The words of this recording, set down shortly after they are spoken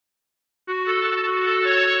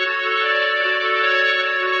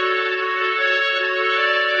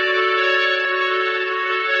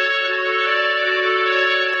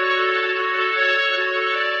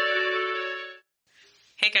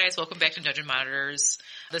welcome back to Dungeon Monitors.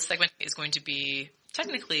 This segment is going to be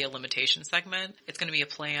technically a limitation segment. It's going to be a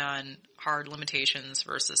play on hard limitations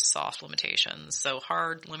versus soft limitations. So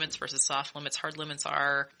hard limits versus soft limits. Hard limits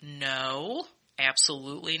are no,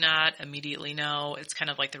 absolutely not, immediately no. It's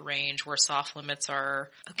kind of like the range where soft limits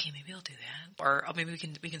are, okay, maybe I'll do that. Or maybe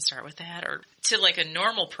we can start with that. Or to like a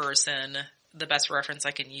normal person, the best reference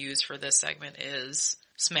I can use for this segment is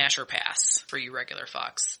smash or pass for you regular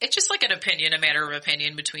fucks. It's just like an opinion, a matter of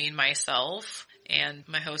opinion between myself and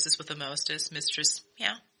my hostess with the mostest, Mistress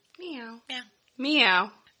Meow. Meow. Meow.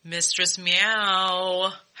 Meow. Mistress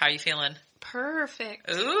Meow. How are you feeling?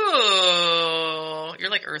 Perfect. Ooh,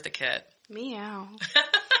 you're like Eartha Kitt. Meow.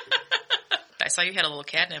 I saw you had a little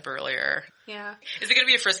catnip earlier. Yeah. Is it going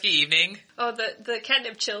to be a frisky evening? Oh, the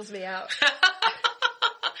catnip chills me out.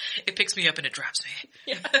 It picks me up and it drops me.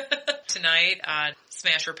 Yeah. Tonight on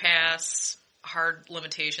Smash or Pass, hard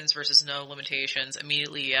limitations versus no limitations,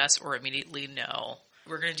 immediately yes or immediately no.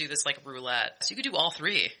 We're going to do this like roulette. So you could do all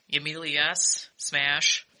three. Immediately yes,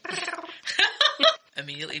 smash.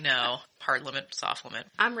 Immediately no, hard limit, soft limit.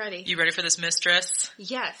 I'm ready. You ready for this, mistress?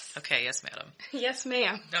 Yes. Okay, yes, madam. Yes,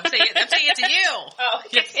 ma'am. No, I'm saying it to you. Oh,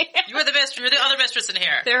 okay. Yes, you are the mistress. You're the other mistress in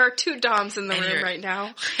here. There are two Doms in the And room you're- right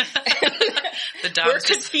now. The Doms We're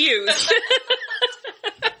confused.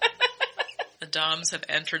 The Doms have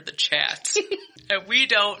entered the chat. And we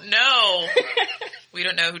don't know. We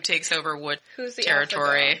don't know who takes over what Who's the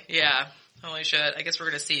territory. alpha dog? Yeah. Holy shit. I guess we're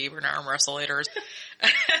going to see. We're going to arm wrestle later.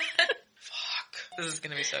 Fuck. This is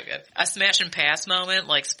going to be so good. A smash and pass moment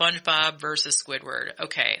like SpongeBob versus Squidward.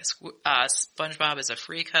 Okay. SpongeBob is a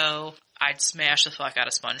freako. I'd smash the fuck out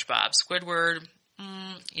of SpongeBob. Squidward,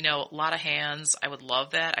 a lot of hands. I would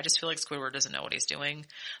love that. I just feel like Squidward doesn't know what he's doing.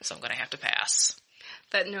 So I'm going to have to pass.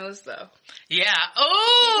 That nose, though. Yeah. You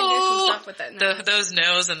can do some Oh! stuff with that nose. Those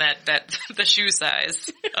nose and that the shoe size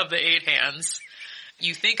of the 8 hands.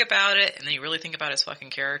 You think about it, and then you really think about his fucking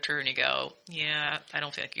character, and you go, yeah, I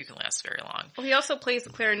don't think you can last very long. Well, he also plays the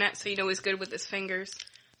clarinet, so you know he's good with his fingers.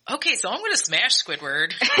 Okay, so I'm going to smash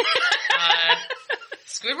Squidward.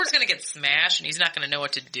 Squidward's going to get smashed, and he's not going to know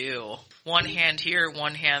what to do. One hand here,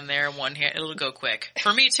 one hand there, one hand. It'll go quick.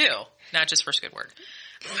 For me, too. Not just for Squidward.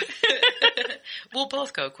 We'll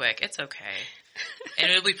both go quick. It's okay. And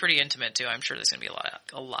it'll be pretty intimate, too. I'm sure there's going to be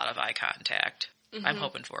a lot of eye contact. Mm-hmm. I'm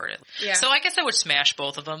hoping for it. Yeah. So I guess I would smash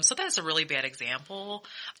both of them. So that's a really bad example.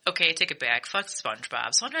 Okay, take it back. Fuck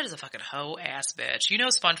SpongeBob. SpongeBob is a fucking hoe-ass bitch. You know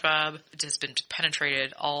SpongeBob has been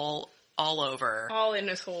penetrated all over. All in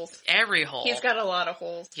his holes. Every hole. He's got a lot of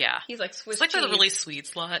holes. Yeah. He's like Swiss It's like cheese. the really sweet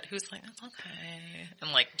slut who's like, that's okay.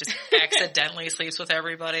 And like just accidentally sleeps with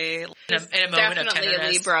everybody in a moment of Definitely tenderness.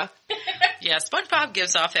 a Libra. Yeah, SpongeBob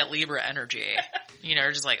gives off that Libra energy.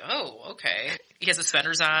 You're just like, oh, okay. He has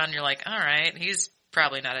suspenders on. You're like, all right, he's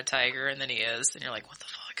probably not a tiger. And then he is. And you're like, what the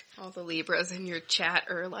fuck? All the Libras in your chat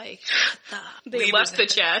are like, they Libras- left the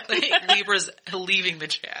chat. Libra's leaving the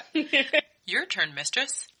chat. Your turn,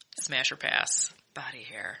 mistress. Smash or pass. Body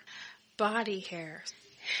hair. Body hair.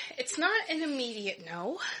 It's not an immediate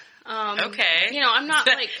no. Okay. I'm not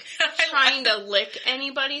like trying to lick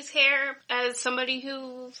anybody's hair as somebody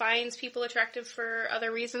who finds people attractive for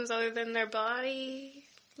other reasons other than their body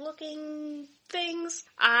looking things.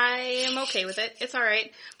 I am okay with it. It's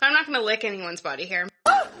alright. But I'm not going to lick anyone's body hair.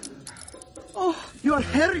 Oh, you're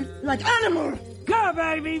hairy like animal. Good,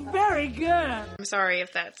 baby. Very good. I'm sorry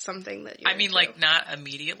if that's something that you're into. like not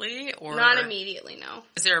immediately or Not immediately, no.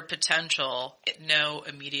 is there a potential? No,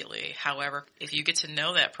 immediately. However, if you get to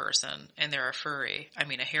know that person and they're a furry, a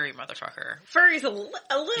hairy motherfucker. Furry's a little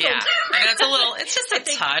Yeah. different. It's just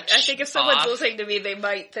a touch. I think if someone's off. listening to me, they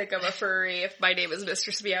might think I'm a furry if my name is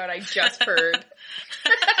Mistress Meow and I just heard.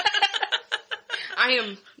 I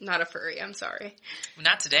am not a furry, I'm sorry.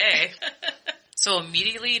 Not today. So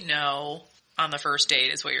immediately no on the first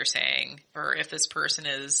date is what you're saying. Or if this person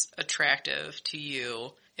is attractive to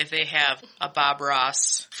you, if they have a Bob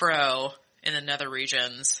Ross fro in the nether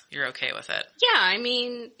regions, you're okay with it. Yeah,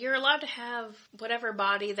 you're allowed to have whatever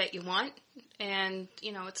body that you want, and,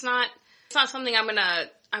 it's not something I'm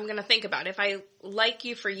gonna think about. If I like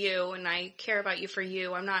you for you and I care about you for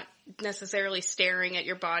you, I'm not necessarily staring at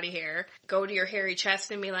your body hair. Go to your hairy chest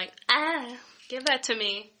and be like, give that to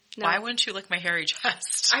me. No. Why wouldn't you lick my hairy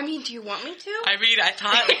chest? Do you want me to? I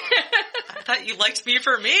thought you liked me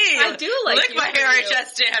for me. I do like lick you my for hairy you.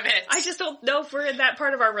 chest, damn it. I just don't know if we're in that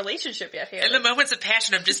part of our relationship yet, Hannah. In the moments of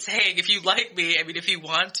passion, I'm just saying, if you like me, if you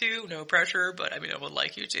want to, no pressure, but I would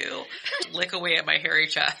like you to. Lick away at my hairy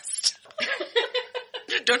chest.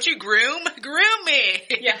 Don't you groom me?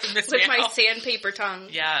 Yeah, Miss with my Meow. sandpaper tongue.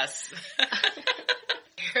 Yes.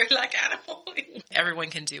 Hairy like animal. Everyone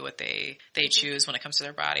can do what they choose when it comes to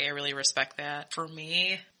their body. I really respect that. For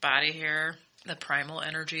me, body hair, the primal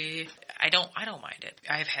energy, I don't mind it.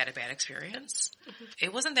 I've had a bad experience.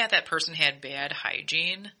 It wasn't that person had bad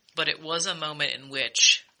hygiene, but it was a moment in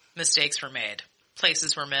which mistakes were made.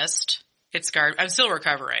 Places were missed. It scarred. I'm still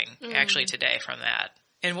recovering actually today from that.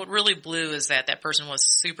 And what really blew is that person was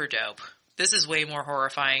super dope. This is way more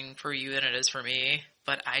horrifying for you than it is for me,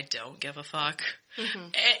 but I don't give a fuck.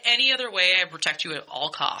 Any other way, I protect you at all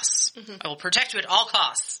costs. I will protect you at all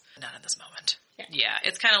costs. Not in this moment. Yeah,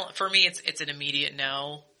 it's kind of, for me, it's an immediate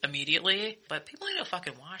no, immediately. But people need to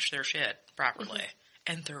fucking wash their shit properly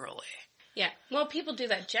and thoroughly. Yeah, well, people do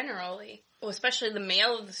that generally. Well, especially the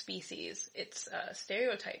male of the species. It's a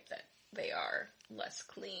stereotype that they are less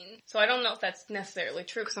clean. So I don't know if that's necessarily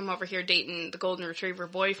true, because I'm over here dating the golden retriever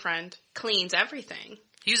boyfriend. Cleans everything.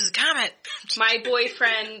 Uses Comet. My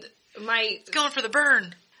boyfriend, going for the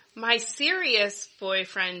burn. My serious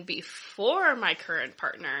boyfriend before my current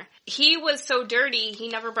partner, he was so dirty, he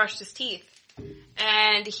never brushed his teeth.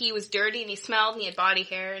 And he was dirty, and he smelled, and he had body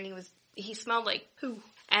hair, and he smelled like poo.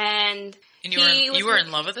 And you were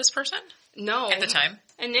in love with this person? No. At the time?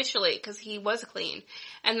 Initially, because he was clean.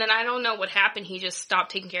 And then I don't know what happened. He just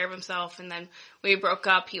stopped taking care of himself. And then we broke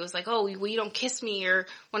up. He was like, oh, well, you don't kiss me or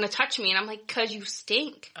want to touch me. And I'm like, because you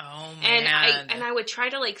stink. Oh, man. And I would try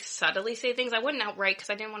to, like, subtly say things. I wouldn't outright,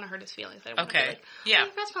 because I didn't want to hurt his feelings. Okay. Yeah.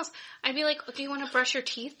 Oh, smells. I'd be like, do you want to brush your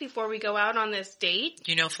teeth before we go out on this date?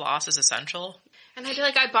 Do you know floss is essential? And I'd be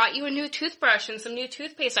like, I bought you a new toothbrush and some new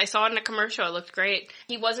toothpaste. I saw it in a commercial. It looked great.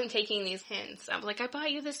 He wasn't taking these hints. I was like, I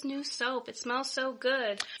bought you this new soap. It smells so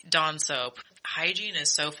good. Dawn soap. Hygiene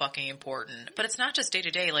is so fucking important. But it's not just day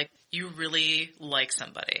to day. Like, you really like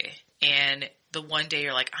somebody. And the one day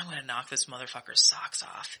you're like, I'm going to knock this motherfucker's socks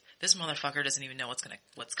off. This motherfucker doesn't even know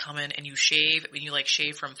what's coming. And you shave, when you like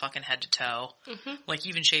shave from fucking head to toe. Like, you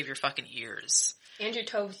even shave your fucking ears. And your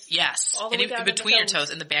toes. Yes. All the way down between your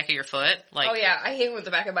toes and the back of your foot. Like, oh yeah, I hate when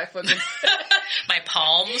the back of my foot is my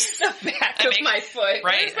palms. The back of my foot.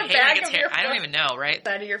 Right. The back of your foot. I don't even know, right?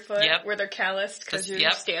 Side of your foot where they're calloused because you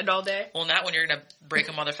stand all day. Well, not when you're going to break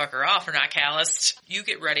a motherfucker off or not calloused. You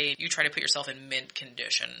get ready. You try to put yourself in mint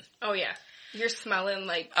condition. Oh yeah. You're smelling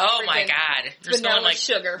like my god, you're smelling like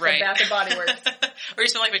sugar from Bath and Body Works, or you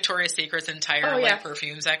smell like Victoria's Secret's entire like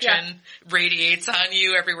perfume section radiates on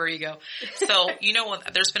you everywhere you go. So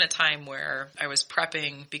there's been a time where I was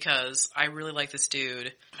prepping because I really like this dude. I'm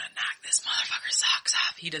gonna knock this motherfucker's socks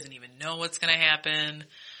off. He doesn't even know what's gonna happen.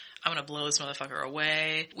 I'm gonna blow this motherfucker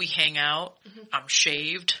away. We hang out. I'm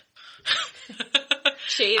shaved.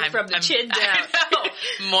 Shaved from the chin down.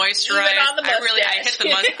 Moisturized.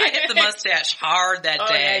 I hit the mustache hard that day.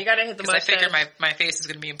 Oh yeah, you gotta hit the mustache. I figure my face is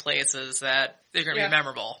gonna be in places that they're gonna be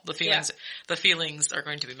memorable. The feelings are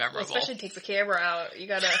going to be memorable. Well, especially take the camera out. You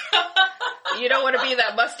gotta, you don't want to be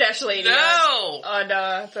that mustache lady on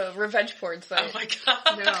the revenge porn site. Oh my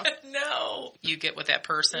god. No. You get with that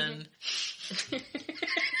person.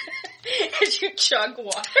 As you chug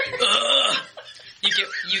water.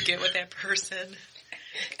 You get with that person.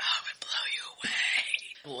 I'm gonna blow you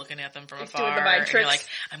away. Looking at them from afar, doing the mind and tricks. you're like,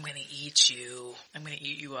 I'm gonna eat you. I'm gonna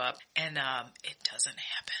eat you up. And it doesn't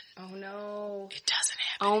happen. Oh no. It doesn't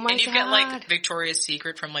happen. Oh my god. And you've got like Victoria's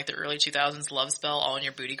Secret from like the early 2000s love spell all in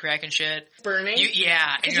your booty crack and shit. Burning?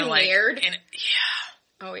 And you're like, nared?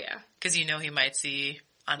 Oh yeah. Because you know he might see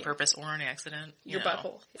on purpose or an accident. Your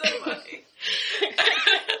butthole.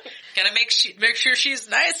 Gotta make sure she's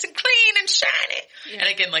nice and clean and shiny. Yeah. And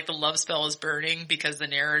again, like the love spell is burning because the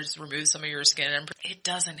Nair's remove some of your skin. And it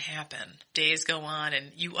doesn't happen. Days go on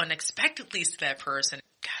and you unexpectedly see that person.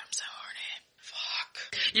 God, I'm so horny.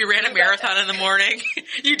 Fuck. You ran a marathon in the morning.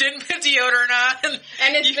 You didn't put deodorant on.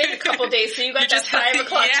 And it's been a couple days, so you got that 5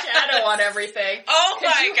 o'clock shadow on everything. Oh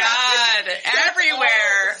my god.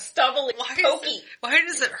 Everywhere. Stubbly. Pokey. Why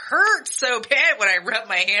does it hurt so bad when I rub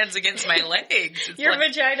my hands against my legs? Your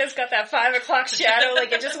vagina's got that 5 o'clock shadow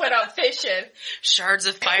like it just went out fishing. Shards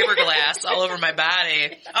of fiberglass all over my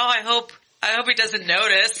body. Oh, I hope he doesn't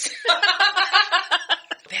notice.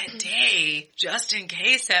 That day, just in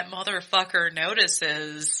case that motherfucker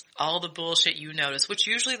notices all the bullshit you notice, which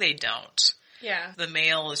usually they don't. Yeah. The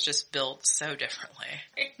male is just built so differently.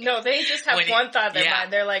 No, they just have one thought in their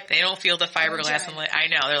mind. They're like, they don't feel the fiberglass. I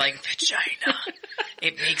know. They're like, vagina.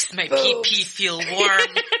 It makes my pee-pee feel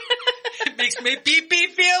warm. It makes my pee-pee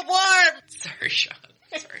feel warm. Sorry, Sean.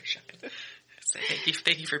 So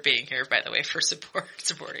thank you for being here, by the way, for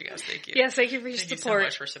supporting us. Thank you. Yes, thank you for your support. support. Thank you so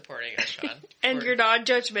much for supporting us, Sean. And your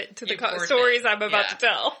non-judgment to the stories I'm about to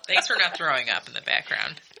tell. Thanks for not throwing up in the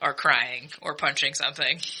background or crying or punching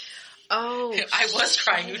something. Oh, I was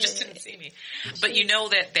crying. You just didn't see me. But you know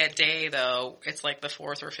that day, though, it's like the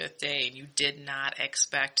 4th or 5th day, and you did not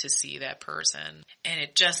expect to see that person. And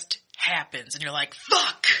it just happens, and you're like,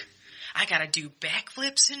 fuck! I gotta do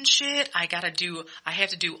backflips and shit. I have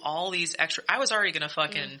to do all these extra. I was already gonna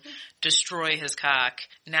fucking destroy his cock.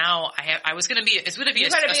 Now it's gonna be a porn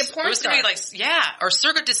star. It was gonna be like, yeah, or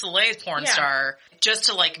Cirque du Soleil's porn star, just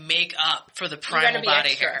to like make up for the primal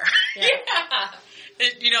body hair. Yeah.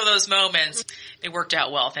 You know those moments. It worked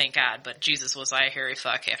out well, thank God, but Jesus, was I a hairy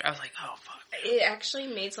fuck after. I was like, oh fuck. It actually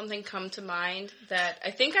made something come to mind that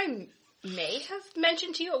I think I may have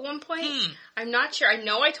mentioned to you at one point. I'm not sure. I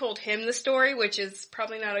know I told him the story, which is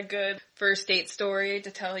probably not a good first date story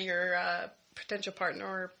to tell your potential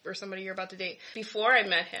partner or somebody you're about to date. Before I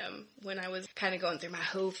met him, when I was kind of going through my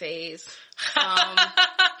hoe phase.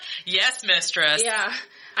 Yes, mistress. Yeah.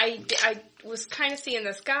 I was kind of seeing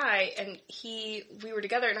this guy, and we were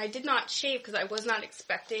together, and I did not shave because I was not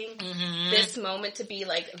expecting this moment to be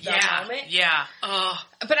like the moment. Yeah.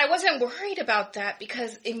 But I wasn't worried about that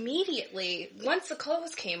because immediately, once the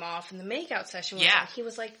clothes came off and the makeout session was on, he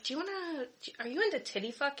was like, are you into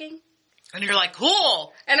titty fucking? And you're like,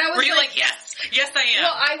 cool. And I was Were you like, yes, I am.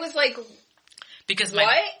 Well, I was like, because what?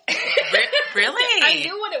 Really? I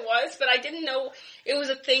knew what it was, but I didn't know it was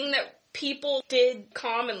a thing that people did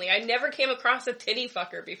commonly. I never came across a titty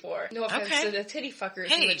fucker before. No offense to the titty fuckers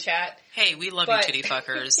in the chat. Hey, we love you titty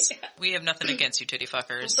fuckers. We have nothing against you titty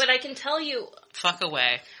fuckers. But I can tell you... Fuck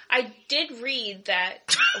away. I did read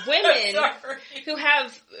that women who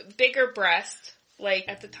have bigger breasts, like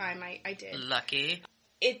at the time I did. Lucky.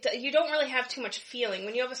 You don't really have too much feeling.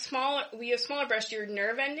 When you have smaller breasts, your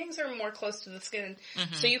nerve endings are more close to the skin,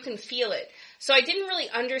 so you can feel it. So I didn't really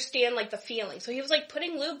understand, like, the feeling. So he was, like,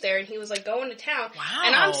 putting lube there, and he was, like, going to town. Wow.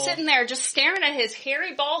 And I'm sitting there just staring at his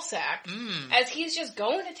hairy ball sack as he's just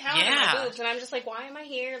going to town with my boobs. And I'm just like, why am I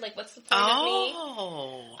here? Like, what's the point of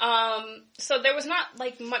me? So there was not,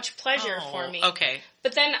 like, much pleasure for me. Okay.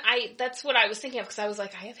 But then that's what I was thinking of, because I was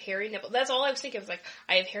like, I have hairy nipples. That's all I was thinking of, was like,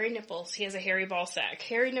 I have hairy nipples. He has a hairy ball sack.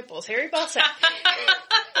 Hairy nipples. Hairy ball sack.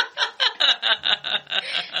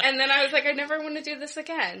 And then I was like, I never want to do this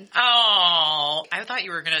again. Oh, I thought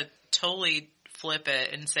you were going to totally flip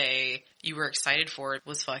it and say you were excited for it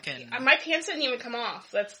was fucking... My pants didn't even come off.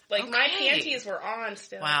 That's like, my panties were on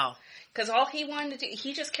still. Wow. Because all he wanted to do,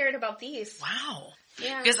 he just cared about these. Wow.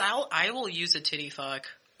 Yeah. Because I will use a titty fuck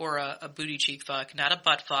or a booty cheek fuck, not a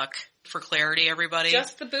butt fuck. For clarity, everybody.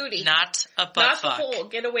 Just the booty. Not a butt fuck. Not the hole.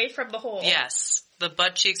 Get away from the hole. Yes. The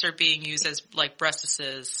butt cheeks are being used as, like,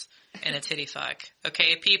 breastises in a titty fuck.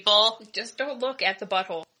 Okay, people? Just don't look at the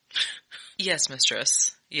butthole. Yes, mistress.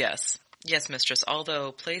 Yes. Yes, mistress.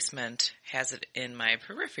 Although placement has it in my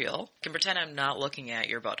peripheral, I can pretend I'm not looking at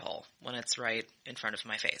your butthole when it's right in front of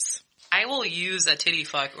my face. I will use a titty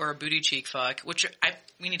fuck or a booty cheek fuck, which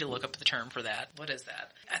we need to look up the term for that. What is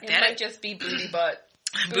that? It might just be booty butt.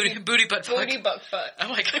 Booty butt fuck. Booty butt fuck. Oh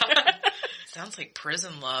my god. Sounds like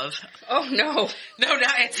prison love. Oh no. No,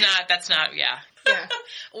 it's not. That's not, yeah.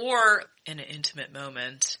 Or in an intimate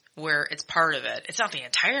moment where it's part of it. It's not the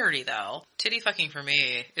entirety though. Titty fucking for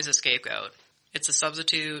me is a scapegoat. It's a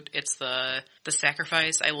substitute. It's the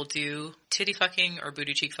sacrifice I will do. Titty fucking or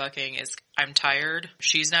booty cheek fucking is, I'm tired.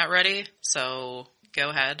 She's not ready. So go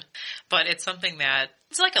ahead. But it's something that,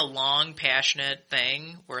 it's like a long, passionate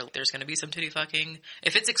thing where there's going to be some titty fucking.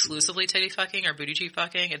 If it's exclusively titty fucking or booty cheek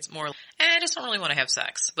fucking, it's more, I just don't really want to have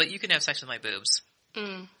sex. But you can have sex with my boobs.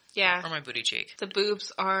 Yeah. Or my booty cheek. The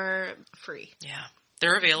boobs are free. Yeah.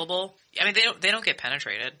 They're available. I mean, they don't get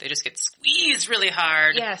penetrated. They just get squeezed really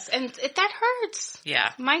hard. Yes, and that hurts.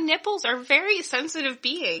 Yeah. My nipples are very sensitive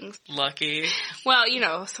beings. Lucky. Well,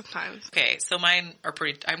 sometimes. Okay, so mine are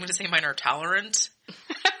I'm going to say mine are tolerant.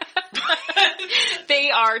 They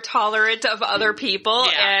are tolerant of other people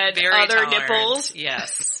and other tolerant. Nipples.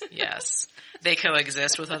 Yes. They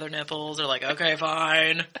coexist with other nipples. They're like, okay,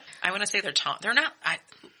 fine. I want to say they're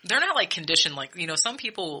not like conditioned like, some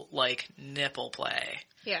people like nipple play.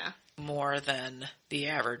 Yeah. More than the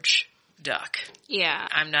average duck. Yeah.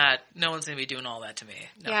 No one's going to be doing all that to me.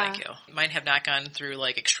 No, thank you. Mine have not gone through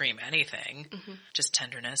like extreme anything. Mm-hmm. Just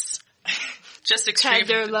tenderness. Just extreme.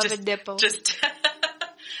 Tender loving nipple.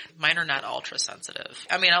 Mine are not ultra sensitive.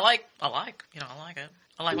 I mean, I like it.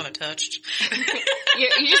 I like when they're touched.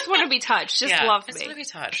 You just want to be touched. Just love me. I just want to be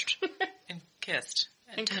touched and kissed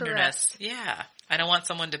and tenderness. Caressed. Yeah. I don't want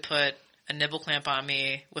someone to put a nipple clamp on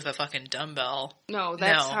me with a fucking dumbbell. No,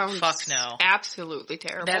 sounds fuck no. Absolutely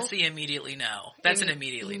terrible. That's the immediately no. That's an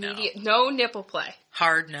immediately no. No nipple play.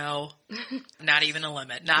 Hard no. Not even a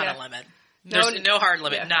limit. Not a limit. There's no hard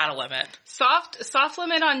limit, yeah. not a limit. Soft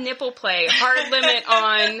limit on nipple play, hard limit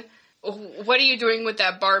on what are you doing with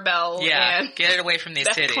that barbell? Yeah, and get it away from these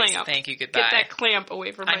titties. clamp. Thank you, goodbye. Get that clamp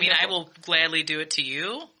away from my I nipple. will gladly do it to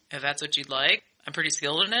you if that's what you'd like. I'm pretty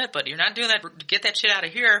skilled in it, but you're not doing that. Get that shit out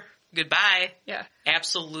of here. Goodbye. Yeah.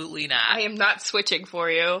 Absolutely not. I am not switching for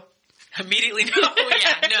you. Immediately, no.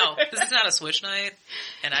 Yeah, no. This is not a switch night,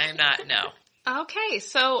 and I am not, no. Okay,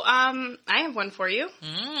 so I have one for you.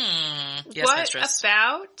 Yes, what mistress.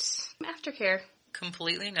 about aftercare?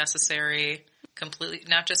 Completely necessary. Completely,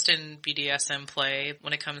 not just in BDSM play,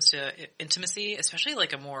 when it comes to intimacy, especially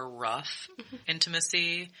like a more rough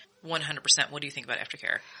intimacy. 100%. What do you think about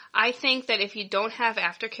aftercare? I think that if you don't have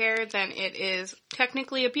aftercare, then it is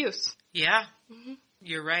technically abuse. Yeah,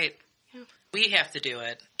 you're right. Yeah. We have to do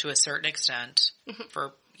it to a certain extent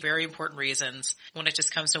for very important reasons. When it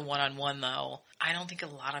just comes to one-on-one, though, I don't think a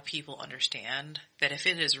lot of people understand that if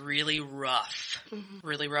it is really rough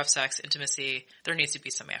sex, intimacy, there needs to be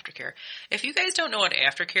some aftercare. If you guys don't know what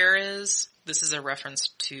aftercare is, this is a reference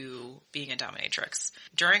to being a dominatrix.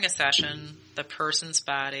 During a session, the person's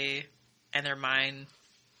body and their mind,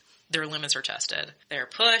 their limits are tested. They're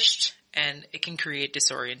pushed, and it can create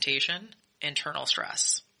disorientation, internal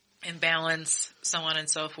stress, imbalance, so on and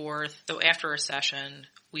so forth. So after a session,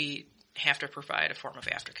 we have to provide a form of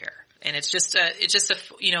aftercare. And it's just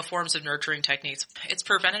forms of nurturing techniques. It's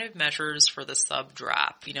preventative measures for the sub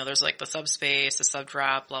drop. There's like the subspace, the sub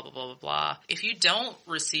drop, blah, blah, blah, blah, blah. If you don't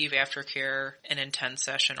receive aftercare, an intense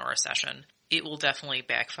session or a session, it will definitely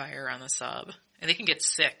backfire on the sub. And they can get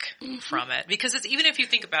sick from it. Because even if you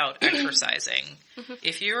think about exercising,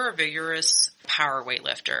 if you're a vigorous power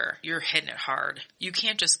weightlifter, you're hitting it hard. You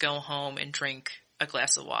can't just go home and drink a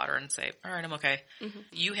glass of water and say, all right, I'm okay.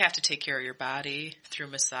 You have to take care of your body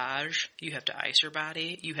through massage. You have to ice your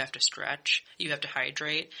body. You have to stretch. You have to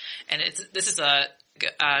hydrate. And this is a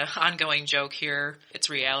ongoing joke here.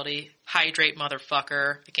 It's reality. Hydrate,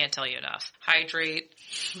 motherfucker. I can't tell you enough. Hydrate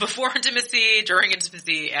before intimacy, during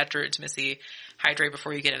intimacy, after intimacy. Hydrate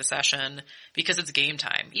before you get in a session, because it's game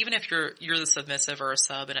time. Even if you're the submissive or a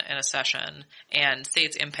sub in a session, and say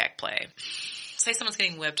it's impact play. Say someone's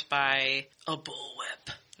getting whipped by a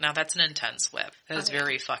bullwhip. Now that's an intense whip. That is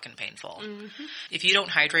very fucking painful. If you don't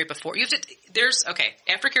hydrate before, you have to,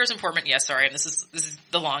 aftercare is important. Yes, sorry, and this is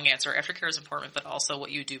the long answer. Aftercare is important, but also what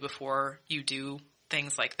you do before you do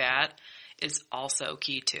things like that is also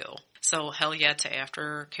key too. So hell yeah to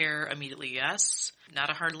aftercare, immediately yes. Not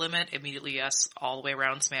a hard limit, immediately yes, all the way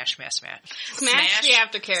around, smash, smash, smash. Smash the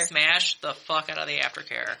aftercare. Smash the fuck out of the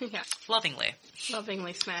aftercare. Yeah. Lovingly.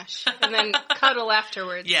 Lovingly smash. And then cuddle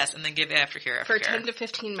afterwards. Yes, and then give aftercare. For 10 to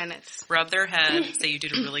 15 minutes. Rub their head, say you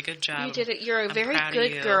did a really good job. You did it. You're a I'm very proud good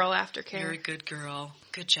of you. girl aftercare. You're a good girl.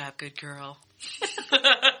 Good job, good girl.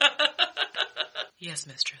 Yes,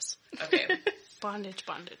 mistress. Okay. Bondage,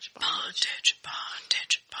 bondage, bondage. Bondage,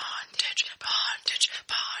 bondage, bondage, bondage,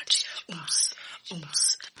 bondage. Ooms,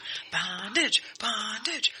 ooms. Bondage,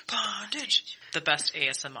 bondage, bondage. The best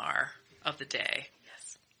ASMR of the day.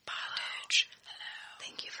 Yes. Bondage. Hello.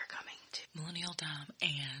 Thank you for coming to Millennial Dom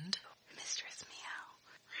and Mistress Meow.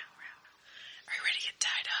 Are you ready to get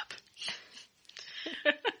tied up?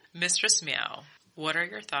 Mistress Meow, what are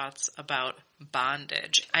your thoughts about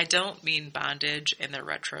bondage? I don't mean bondage in the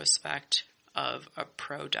retrospect of a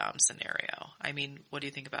pro-dom scenario. I mean, what do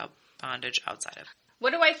you think about bondage outside of?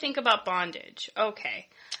 What do I think about bondage? Okay.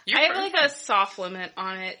 You're I have perfect. like a soft limit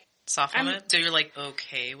on it. Soft limit? So you're like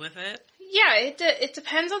okay with it? Yeah, it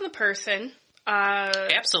depends on the person.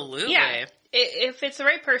 Absolutely. Yeah. If it's the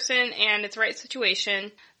right person and it's the right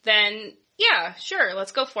situation, then yeah, sure,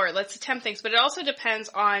 let's go for it. Let's attempt things. But it also depends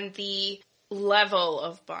on the level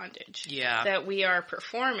of bondage that we are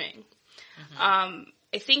performing.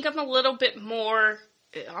 I think I'm a little bit more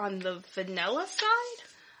on the vanilla side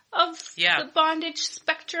of the bondage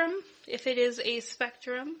spectrum, if it is a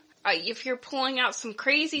spectrum. If you're pulling out some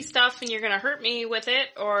crazy stuff and you're going to hurt me with it,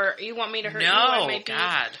 or you want me to hurt you, I might be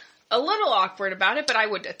a little awkward about it, but I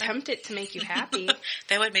would attempt it to make you happy.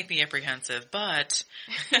 That would make me apprehensive, but...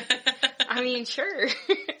 I mean, sure.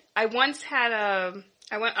 I once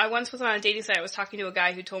was on a dating site. I was talking to a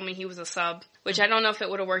guy who told me he was a sub, which I don't know if it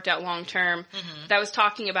would have worked out long term. But I was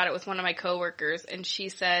talking about it with one of my coworkers, and she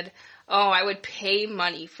said, "Oh, I would pay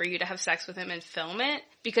money for you to have sex with him and film it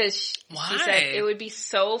because she said it would be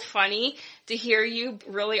so funny to hear you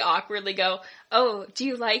really awkwardly go, 'Oh, do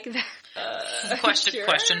you like that?'"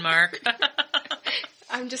 Question mark.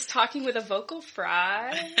 I'm just talking with a vocal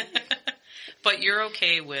fry. But you're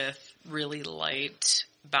okay with really light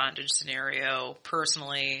bondage scenario,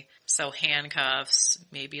 personally, So handcuffs,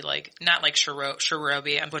 maybe like, not like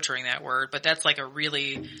shirobie, I'm butchering that word, but that's like a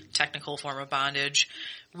really technical form of bondage,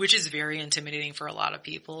 which is very intimidating for a lot of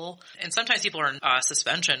people. And sometimes people are in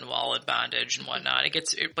suspension while in bondage and whatnot.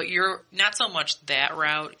 But you're not so much that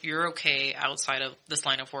route. You're okay outside of this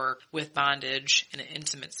line of work with bondage in an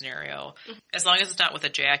intimate scenario. Mm-hmm. As long as it's not with a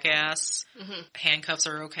jackass, handcuffs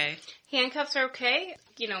are okay. Handcuffs are okay.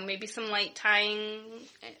 Maybe some light tying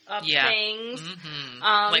up things. Mm-hmm.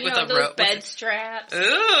 Like with those bed straps.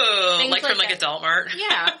 Ooh, like from like Adult Mart.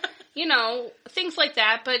 Yeah. Things like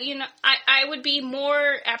that. But, I would be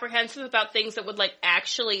more apprehensive about things that would like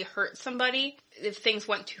actually hurt somebody if things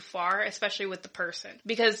went too far, especially with the person.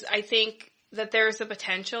 Because I think that there's a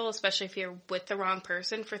potential, especially if you're with the wrong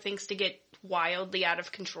person, for things to get wildly out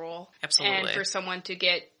of control. Absolutely. And for someone to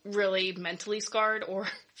get really mentally scarred or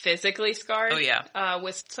physically scarred. Oh, yeah.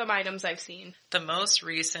 With some items I've seen. The most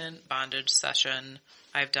recent bondage session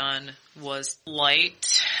I've done was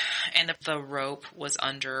light, and the rope was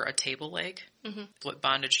under a table leg. Mm-hmm. What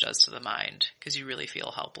bondage does to the mind, because you really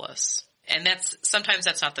feel helpless. And sometimes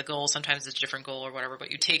that's not the goal, sometimes it's a different goal or whatever,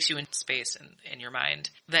 but it takes you into space in your mind.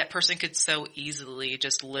 That person could so easily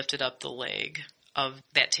just lifted up the leg of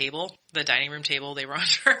that table, the dining room table they were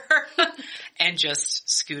under, and just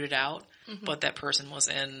scooted out. Mm-hmm. But that person was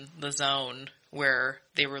in the zone where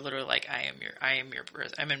they were literally like,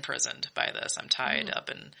 I'm imprisoned by this. I'm tied up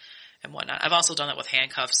and whatnot. I've also done that with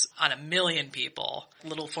handcuffs on a million people.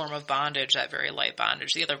 Little form of bondage, that very light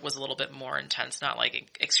bondage. The other was a little bit more intense, not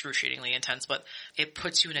like excruciatingly intense, but it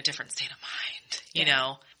puts you in a different state of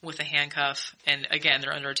mind, with a handcuff. And again,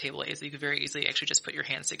 they're under a table, so you could very easily actually just put your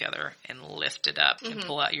hands together and lift it up and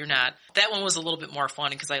pull out. That one was a little bit more fun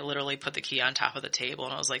because I literally put the key on top of the table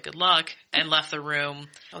and I was like, good luck, and left the room.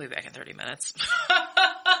 I'll be back in 30 minutes.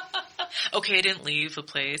 Okay, I didn't leave the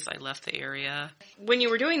place. I left the area. When you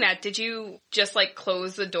were doing that, did you just like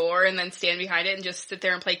close the door and then stand behind it and just sit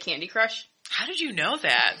there and play Candy Crush? How did you know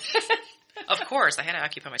that? Of course, I had to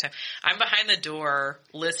occupy my time. I'm behind the door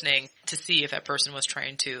listening to see if that person was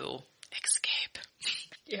trying to escape.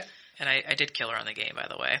 Yeah. And I did kill her on the game, by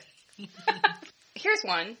the way. Here's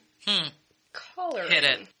one. Collaring. Hit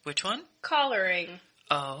it. Which one? Collaring.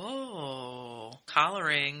 Oh,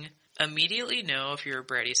 collaring. Immediately know if you're a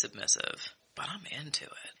bratty submissive, but I'm into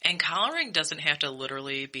it. And collaring doesn't have to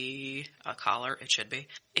literally be a collar. It should be.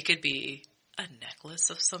 It could be a necklace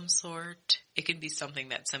of some sort. It could be something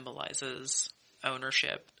that symbolizes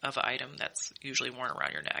ownership of an item that's usually worn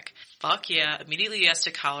around your neck. Fuck yeah. Immediately yes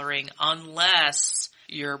to collaring, unless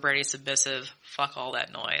you're a bratty submissive. Fuck all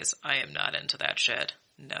that noise. I am not into that shit.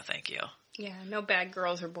 No, thank you. Yeah, no bad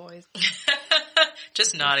girls or boys.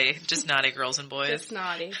 Just naughty girls and boys. Just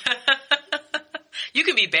naughty. You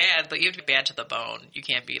can be bad, but you have to be bad to the bone. You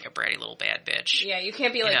can't be a bratty little bad bitch. Yeah, you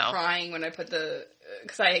can't be like crying when I put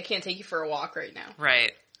because I can't take you for a walk right now.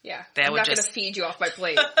 Right. Yeah. I'm not going to feed you off my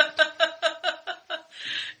plate.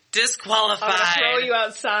 Disqualified. I'm going to throw you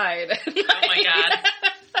outside. Oh my God.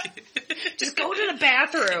 Just go to the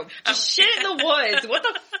bathroom. Just shit in the woods. What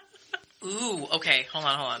the? Ooh, okay. Hold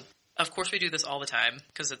on. Of course we do this all the time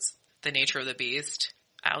because it's the nature of the beast.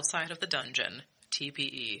 Outside of the dungeon,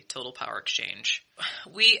 TPE, Total Power Exchange.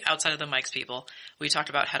 Outside of the mics people, we talked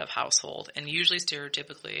about head of household, and usually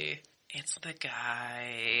stereotypically it's the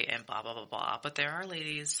guy and blah, blah, blah, blah. But there are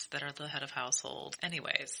ladies that are the head of household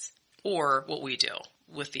anyways. Or what we do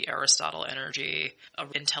with the Aristotle energy, an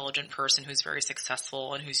intelligent person who's very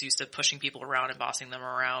successful and who's used to pushing people around and bossing them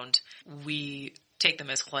around. We take them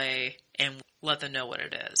as clay and let them know what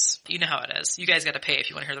it is. You know how it is. You guys got to pay if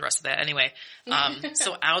you want to hear the rest of that. Anyway,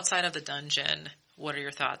 so outside of the dungeon, what are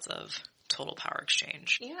your thoughts of Total Power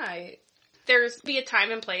Exchange? Yeah, there's be a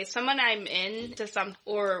time and place. Someone I'm into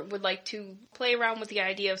or would like to play around with the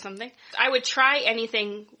idea of something. I would try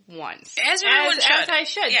anything once. As I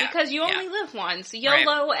should. Yeah. Because you only live once.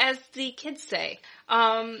 YOLO, right. As the kids say.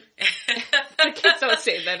 The kids don't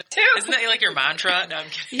say that too. Isn't that like your mantra? No, I'm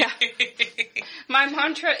kidding. Yeah. My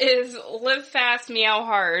mantra is live fast, meow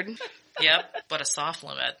hard. Yep, but a soft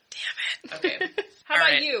limit. Damn it. Okay. How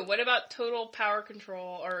about you? What about total power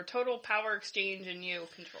control or total power exchange and you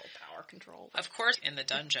control power control? Of course, in the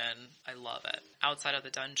dungeon, I love it. Outside of the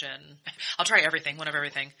dungeon, I'll try everything. One of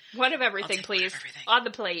everything. One of everything, please. Everything. On the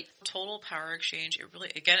plate. Total power exchange,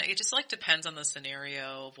 it just like depends on the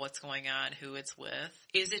scenario of what's going on, who it's with.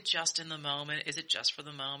 Is it just in the moment? Is it just for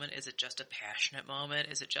the moment? Is it just a passionate moment?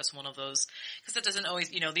 Is it just one of those? Because it doesn't always,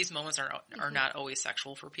 these moments are not always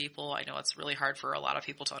sexual for people. I know it's really hard for a lot of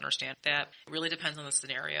people to understand that. It really depends on the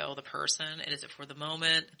scenario, the person, and is it for the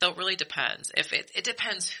moment? So it really depends. If it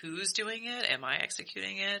depends who's doing it. Am I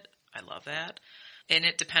executing it? I love that. And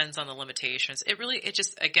it depends on the limitations.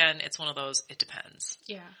 It's one of those, it depends.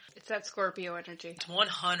 Yeah. It's that Scorpio energy.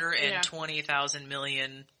 120,000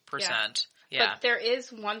 million %. Yeah. But there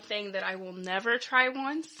is one thing that I will never try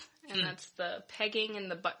once, and that's the pegging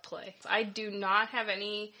and the butt play. I do not have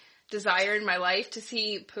any desire in my life to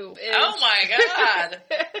see poop. Oh my god!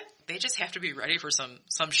 They just have to be ready for some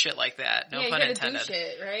shit like that. No pun intended. You gotta douche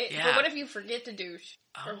it, right? Yeah. But what if you forget to douche?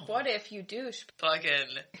 Oh. Or what if you douche?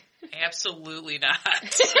 Fucking absolutely not.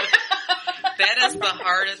 That is the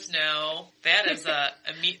hardest no. That's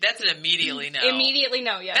an immediately no. Immediately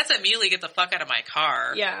no, yes. That's immediately get the fuck out of my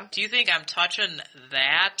car. Yeah. Do you think I'm touching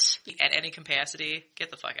that at any capacity?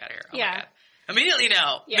 Get the fuck out of here. Oh my God. Immediately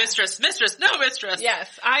no. Yeah. Mistress, no mistress. Yes,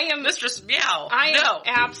 I am. Mistress, meow. I am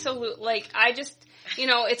absolute, I just,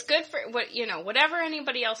 it's good for, whatever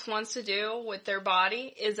anybody else wants to do with their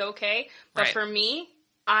body is okay. But for me,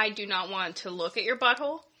 I do not want to look at your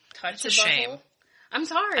butthole, touch your butthole. Shame. I'm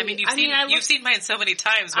sorry. I mean, you've seen mine so many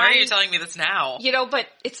times. Why are you telling me this now? But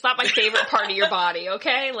it's not my favorite part of your body,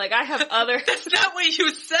 okay? Like, I have other... That's not what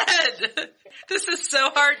you said! This is so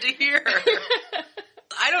hard to hear.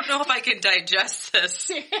 I don't know if I can digest this.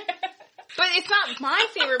 But it's not my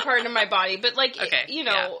favorite part of my body, but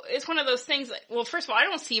it's one of those things well, first of all, I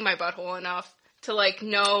don't see my butthole enough to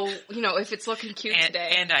know, if it's looking cute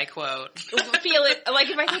today. And I quote. Feel it,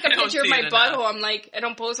 if I take a picture of my butthole, I'm I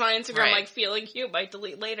don't post on Instagram, feeling cute, might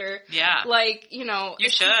delete later. Yeah. You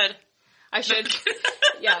should. I should.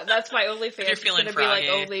 Yeah, that's my OnlyFans. If you're feeling it's froggy.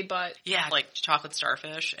 Gonna be only butt. Yeah, chocolate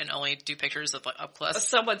starfish and only do pictures of up close.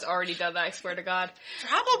 Someone's already done that, I swear to God.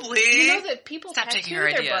 Probably. You know that people tattoo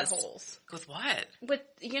their buttholes. With what? With,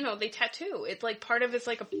 they tattoo. It's part of it's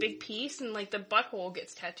a big piece and the butthole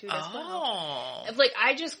gets tattooed as well.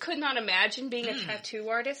 I just could not imagine being a tattoo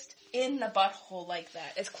artist in the butthole like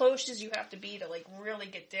that. As close as you have to be to really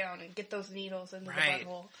get down and get those needles into the butthole.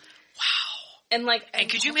 Wow. And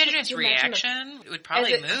could you imagine its reaction? It would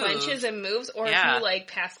probably move. As it clenches and moves, or if you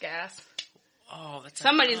pass gas. Oh, that's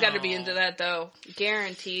somebody's got to be into that though,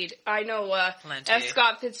 guaranteed. I know. F.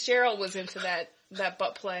 Scott Fitzgerald was into that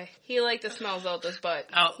butt play. He liked to smell Zelda's butt.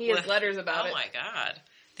 Oh, he has letters about it. Oh my God.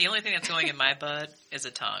 The only thing that's going in my butt is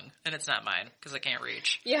a tongue, and it's not mine because I can't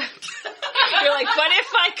reach. Yeah. You're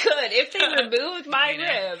but if they removed my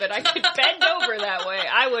rib and I could bend over that way,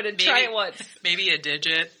 I would have tried it once. Maybe a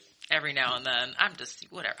digit. Every now and then. I'm just,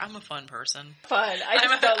 whatever. I'm a fun person. Fun. I'm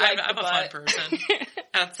a fun person.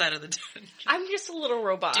 Outside of the I'm just a little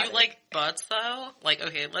robotic. Do you like butts, though?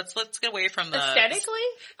 Okay, let's get away from the... Aesthetically?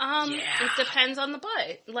 It depends on the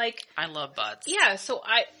butt. I love butts. Yeah, so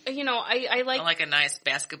I like... I like a nice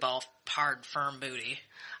basketball, hard, firm booty.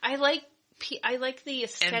 I like the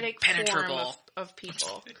aesthetic form of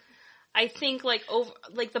people. I think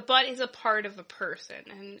the butt is a part of a person,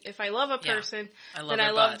 and if I love a person, then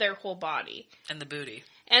I love their whole body. And the booty.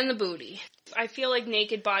 I feel like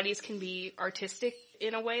naked bodies can be artistic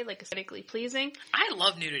in a way, aesthetically pleasing. I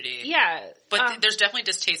love nudity. Yeah. But there's definitely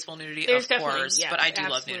distasteful nudity, of course, but I do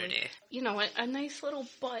love nudity. A nice little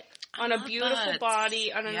butt on a beautiful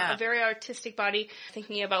body, on a very artistic body.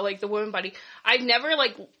 Thinking about the woman body. I've never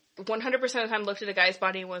 100% of the time looked at a guy's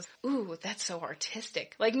body and was, ooh, that's so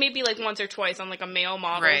artistic. Maybe once or twice on a male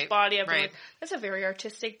model's body. I've been that's a very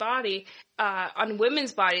artistic body. On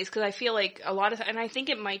women's bodies, because I feel a lot of, and I think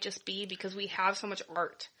it might just be because we have so much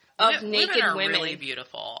art of naked women. Women are really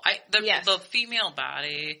beautiful. The female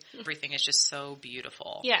body, everything is just so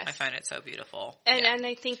beautiful. Yes. I find it so beautiful. And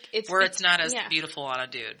I think it's not as beautiful on a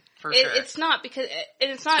dude. For sure. It's not because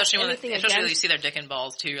it's not especially when you see their dick and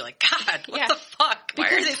balls too. You're like, God, what the fuck? Why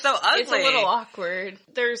are they so ugly? It's a little awkward.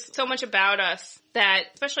 There's so much about us that,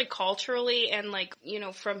 especially culturally and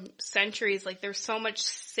from centuries, there's so much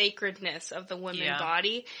sacredness of the women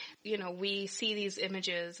body. We see these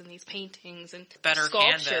images and these paintings and better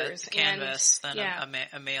sculptures canvas than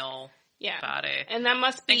a male body. And that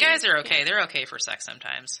must be. And guys are okay. They're okay for sex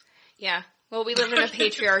sometimes. Yeah. Well, we live in a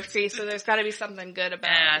patriarchy, so there's got to be something good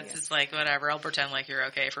about it. It's whatever. I'll pretend you're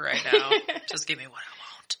okay for right now. Just give me what I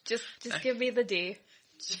want. Just give me the D.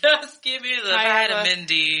 Just give me the vitamin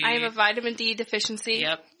D. I have a vitamin D deficiency.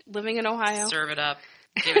 Yep. Living in Ohio. Serve it up.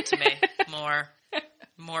 Give it to me.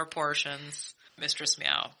 More portions. Mistress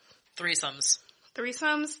Meow. Threesomes.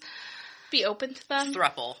 Be open to them.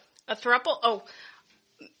 A throuple? Oh.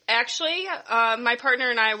 Actually, my partner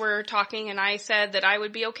and I were talking, and I said that I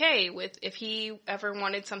would be okay with if he ever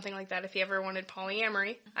wanted something like that. If he ever wanted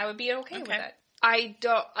polyamory, I would be okay with that. I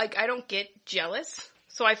don't get jealous,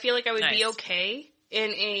 so I feel like I would be okay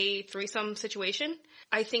in a threesome situation.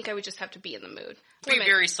 I think I would just have to be in the mood. be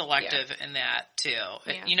very selective in that too.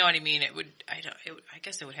 Yeah. You know what I mean? I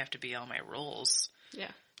guess it would have to be all my rules.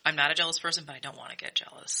 Yeah. I'm not a jealous person, but I don't want to get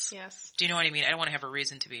jealous. Yes. Do you know what I mean? I don't want to have a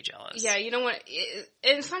reason to be jealous. Yeah, you know what?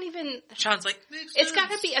 It's not even... Sean's like, it's got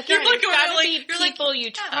to be, again, it's got to be people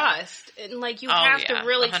you trust. And, like, you have to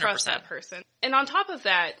really 100%. Trust that person. And on top of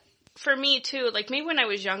that, for me, too, like, maybe when I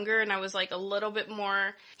was younger and I was, like, a little bit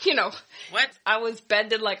more, you know... What? I was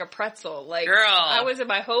bended like a pretzel. Like, girl. I was in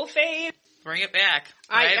my whole phase. Bring it back.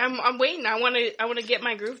 Right? I'm waiting. I want to get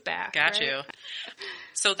my groove back. Got right? you.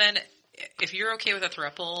 So then, if you're okay with a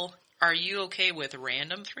throuple... Are you okay with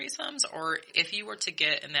random threesomes, or if you were to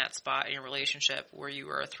get in that spot in your relationship where you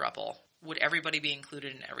were a throuple, would everybody be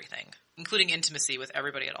included in everything, including intimacy with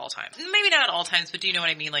everybody at all times? Maybe not at all times, but do you know what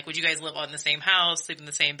I mean? Like, would you guys live in the same house, sleep in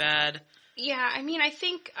the same bed? Yeah, I mean, I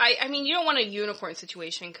think, I mean, you don't want a unicorn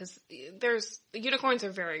situation because unicorns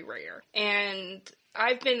are very rare. And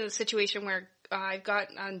I've been in a situation where I've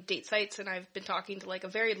gotten on date sites and I've been talking to like a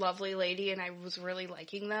very lovely lady and I was really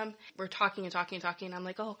liking them. We're talking and I'm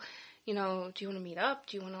like, oh, you know, do you want to meet up?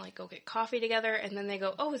 Do you want to like go get coffee together? And then they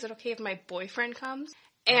go, oh, is it okay if my boyfriend comes?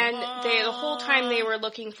 And the whole time they were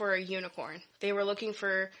looking for a unicorn. They were looking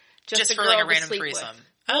for just a girl like a to random sleep threesome. with.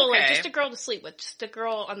 Well, Okay. like just a girl to sleep with, just a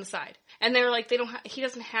girl on the side. And they were like, he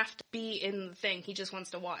doesn't have to be in the thing. He just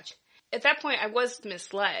wants to watch. At that point, I was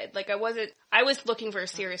misled. Like I was looking for a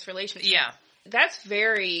serious relationship. Yeah. That's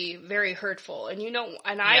very, very hurtful. And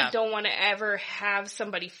I don't want to ever have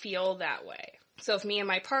somebody feel that way. So if me and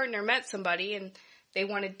my partner met somebody and they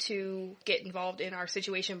wanted to get involved in our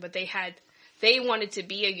situation, but they wanted to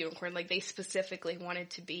be a unicorn, like they specifically wanted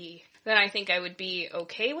to be, then I think I would be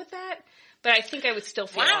okay with that. But I think I would still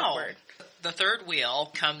feel awkward. The third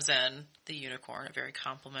wheel comes in, the unicorn, a very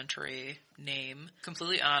complimentary name.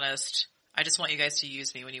 Completely honest. I just want you guys to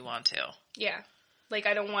use me when you want to. Yeah. Like,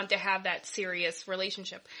 I don't want to have that serious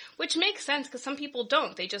relationship. Which makes sense, because some people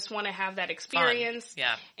don't. They just want to have that experience. Fun.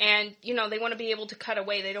 Yeah. And, they want to be able to cut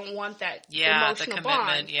away. They don't want that emotional the commitment,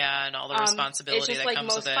 bond. Yeah, and all the responsibility that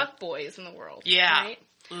comes with it. It's just like most fuckboys in the world. Yeah. Right?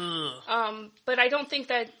 But I don't think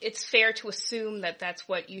that it's fair to assume that that's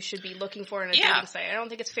what you should be looking for in a dating site. I don't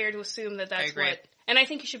think it's fair to assume that that's what... And I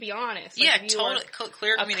think you should be honest. Like, totally.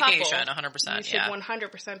 Clear communication, 100%. You should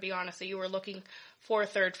 100% be honest that you were looking for a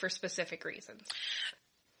third for specific reasons.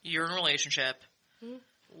 You're in a relationship,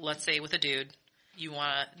 let's say with a dude. You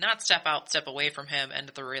want to not step away from him, end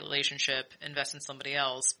the relationship, invest in somebody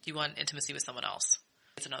else. You want intimacy with someone else.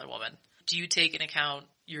 It's another woman. Do you take into account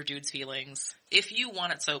your dude's feelings? If you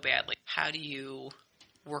want it so badly, how do you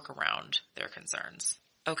work around their concerns?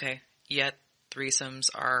 Okay, yet threesomes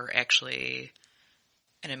are actually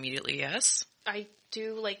an immediately yes? I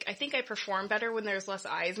do, I think I perform better when there's less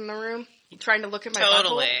eyes in the room. Trying to look at my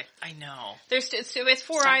Totally. butthole. I know. It's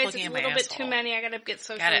four eyes. It's a little bit too many. I gotta get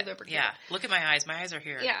socially lubricated. Yeah. Look at my eyes. My eyes are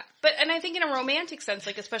here. Yeah. And I think in a romantic sense,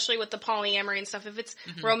 especially with the polyamory and stuff, if it's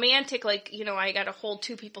romantic, I gotta hold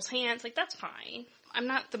two people's hands, that's fine. I'm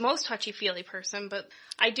not the most touchy-feely person, but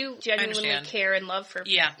I do genuinely care and love for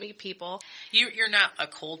people. You're not a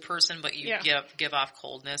cold person, but you give off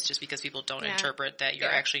coldness just because people don't interpret that you're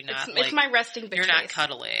actually not it's my resting bitch You're face. not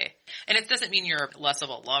cuddly. And it doesn't mean you're less of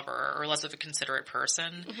a lover or less of a considerate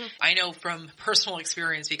person. Mm-hmm. I know from personal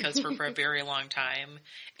experience because for a very long time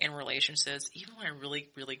in relationships, even when I really,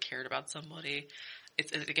 really cared about somebody,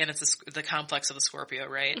 it's the complex of the Scorpio,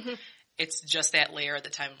 right? Mm-hmm. It's just that layer at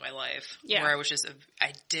the time of my life where I was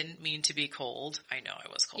I didn't mean to be cold. I know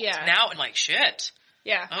I was cold. Yeah. Now I'm like, shit.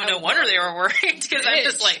 Yeah. Oh, no wonder they were worried because I'm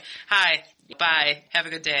just like, hi, bye, have a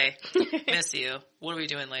good day, miss you. What are we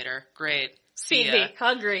doing later? Great. See ya. Feed me.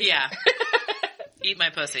 Hungry. Yeah. Eat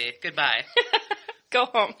my pussy. Goodbye. Go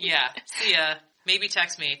home. Yeah. See ya. Maybe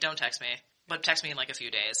text me. Don't text me. But text me in a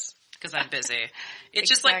few days because I'm busy. It's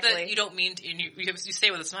just like that you don't mean to, you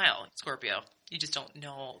stay with a smile, Scorpio. You just don't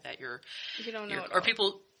know that you don't know. Or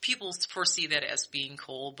people foresee that as being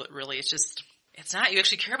cold, but really it's not. You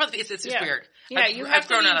actually care about it's just weird. Yeah, you have I've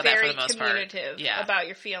grown to out of be that for very the most communicative part. about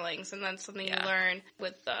your feelings, and that's something you learn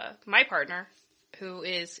with my partner, who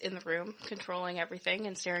is in the room controlling everything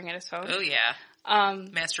and staring at his phone. Oh yeah.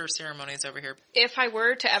 Master of ceremonies over here. If I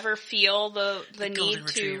were to ever feel the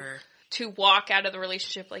need to walk out of the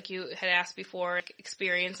relationship, like you had asked before,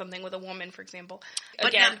 experience something with a woman, for example.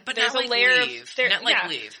 Again, but there's not a layer leave. of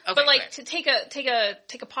leave. Okay, but to take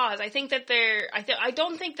a pause. I think that I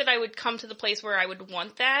don't think that I would come to the place where I would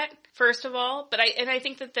want that, first of all, but I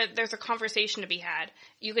think that there's a conversation to be had.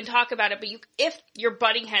 You can talk about it, but if you're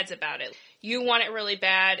butting heads about it, you want it really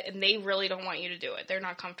bad and they really don't want you to do it, they're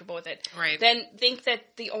not comfortable with it, right? Then think that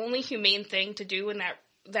the only humane thing to do in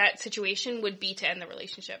that situation would be to end the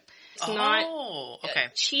relationship. It's not. Oh, okay.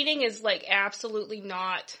 Cheating is like absolutely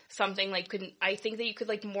not something like I think that you could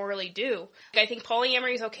like morally do. I think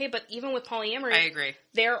polyamory is okay, but even with polyamory, I agree.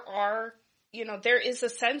 There are, there is a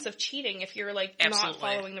sense of cheating if you're like Absolutely. not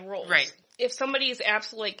following the rules. Right. If somebody is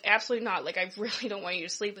absolutely not, like, I really don't want you to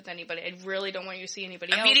sleep with anybody, I really don't want you to see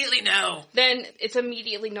anybody Immediately else. no. Then it's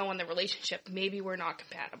immediately no on the relationship. Maybe we're not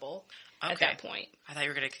compatible at Okay. that point. I thought you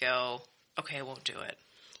were going to go, okay, I won't do it.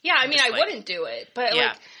 Yeah, I mean, just I wouldn't do it, but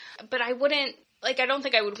Yeah. but I wouldn't, I don't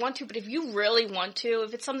think I would want to, but if you really want to,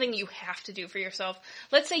 if it's something you have to do for yourself,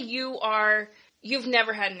 let's say you've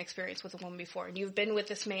never had an experience with a woman before, and you've been with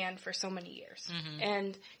this man for so many years,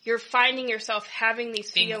 and you're finding yourself having these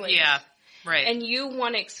feelings. Yeah, right. And you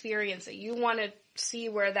want to experience it. You want to see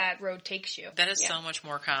where that road takes you. That is so much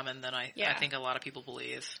more common than I think a lot of people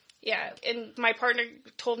believe. Yeah, and my partner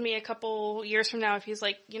told me a couple years from now, if he's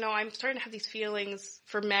like, I'm starting to have these feelings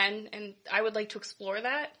for men, and I would like to explore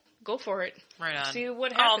that, go for it. Right on. See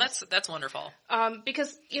what happens. Oh, that's wonderful.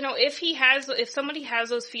 Because, if somebody has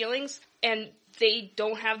those feelings, and they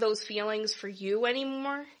don't have those feelings for you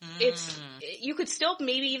anymore, you could still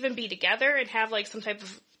maybe even be together and have like some type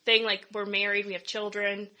of thing, like we're married, we have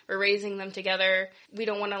children, we're raising them together. We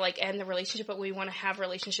don't want to like end the relationship, but we want to have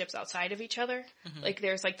relationships outside of each other. Like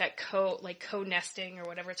there's like that co-nesting or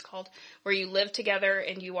whatever it's called, where you live together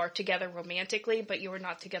and you are together romantically, but you are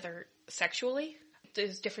not together sexually.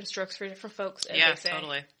 There's different strokes for different folks, as they say.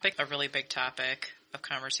 Totally. A really big topic of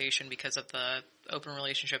conversation because of the open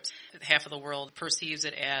relationships. Half of the world perceives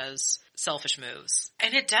it as selfish moves.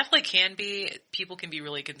 And it definitely can be. People can be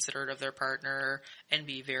really considerate of their partner and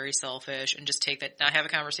be very selfish and just not have a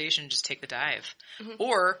conversation, just take the dive.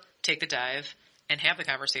 Or take the dive and have the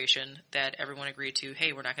conversation that everyone agreed to,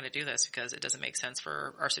 hey, we're not going to do this because it doesn't make sense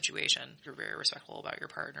for our situation. You're very respectful about your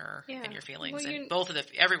partner and your feelings and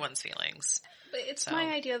everyone's feelings. But it's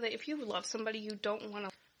my idea that if you love somebody, you don't want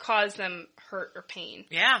to cause them hurt or pain.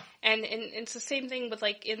 Yeah. And it's the same thing with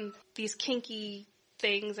like in these kinky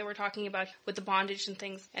things that we're talking about with the bondage and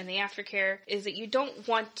things and the aftercare, is that you don't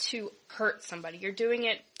want to hurt somebody. You're doing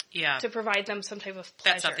it to provide them some type of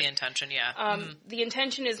pleasure. That's not the intention, The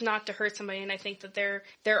intention is not to hurt somebody, and I think that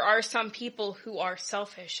there are some people who are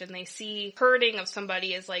selfish and they see hurting of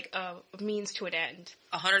somebody as like a means to an end.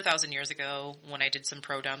 100,000 years ago, when I did some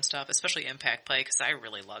pro-dom stuff, especially impact play, because I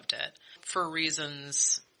really loved it, for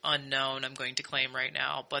reasons unknown, I'm going to claim right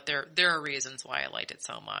now, but there are reasons why I liked it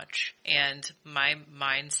so much. And my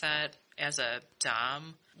mindset as a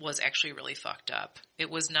dom was actually really fucked up. It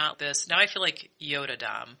was not this. Now I feel like Yoda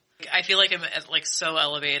dom. I feel like I'm like so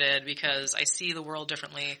elevated because I see the world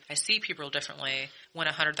differently. I see people differently. When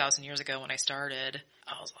 100,000 years ago when I started,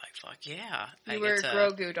 I was like, fuck yeah. You were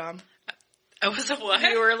Grogu dom. I was a what?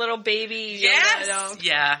 You were a little baby Yoda yes! dom.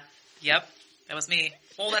 Yeah. Yep. That was me.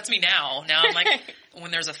 Well, that's me now. Now I'm like,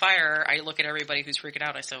 when there's a fire, I look at everybody who's freaking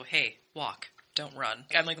out. I say, hey, walk. Don't run.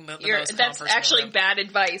 I'm like the most calm person. That's actually bad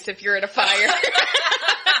advice if you're at a fire.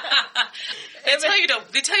 They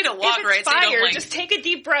tell you to walk, if it's right? Fire, so you don't, like, just take a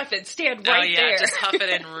deep breath and stand right there. Just huff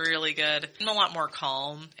it in really good. I'm a lot more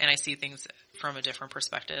calm, and I see things from a different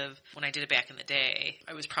perspective. When I did it back in the day,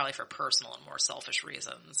 it was probably for personal and more selfish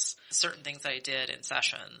reasons. Certain things that I did in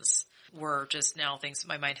sessions were just now things,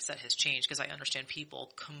 my mindset has changed because I understand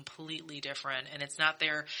people completely different, and it's not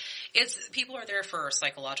there. People are there for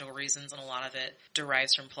psychological reasons, and a lot of it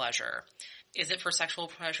derives from pleasure. Is it for sexual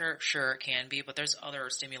pleasure? Sure, it can be, but there's other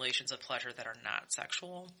stimulations of pleasure that are not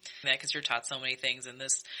sexual. Because you're taught so many things, and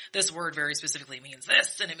this word very specifically means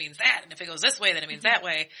this, and it means that, and if it goes this way, then it means that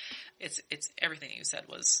way. It's everything you said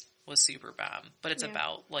was super bomb, but it's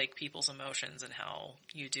about like people's emotions and how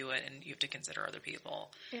you do it, and you have to consider other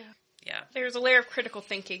people. Yeah. There's a layer of critical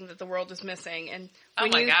thinking that the world is missing, and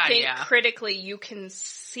when think critically, you can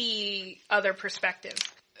see other perspectives.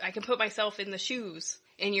 I can put myself in the shoes.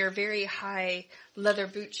 In your very high leather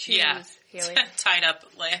boot shoes, Haley. Tied up.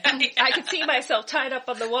 I can see myself tied up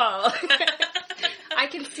on the wall. I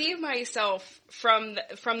can see myself from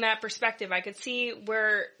that perspective. I could see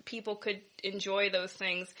where people could enjoy those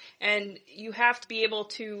things. And you have to be able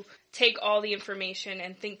to take all the information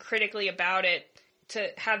and think critically about it to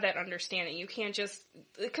have that understanding. You can't just...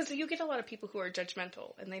 Because you get a lot of people who are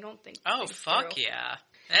judgmental and they don't think... Oh, fuck through. Yeah.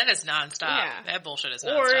 That is nonstop. Yeah. That bullshit is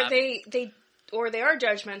nonstop. Or they are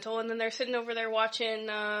judgmental, and then they're sitting over there watching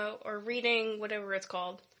or reading whatever it's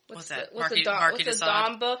called. What's that? What's the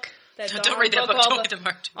Dom book? Don't read that book. Don't read the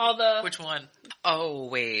Mark. Which one? Oh,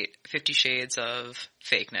 wait. 50 Shades of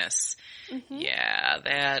Fakeness. Mm-hmm. Yeah,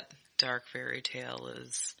 that dark fairy tale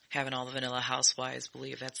is having all the vanilla housewives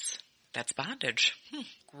believe that's That's bondage.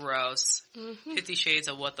 Gross. 50 Shades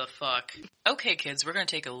of what the fuck. Okay, kids, we're going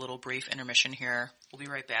to take a little brief intermission here. We'll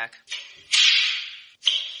be right back.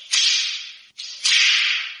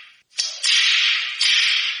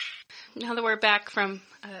 Now that we're back from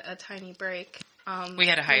a tiny break. We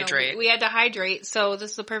had to hydrate. We had to hydrate, so this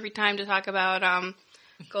is the perfect time to talk about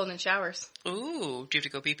golden showers. Ooh, do you have to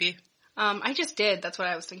go pee-pee? I just did. That's what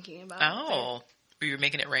I was thinking about. Oh. Were you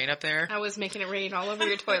making it rain up there? I was making it rain all over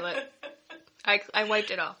your toilet. I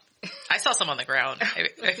wiped it off. I saw some on the ground.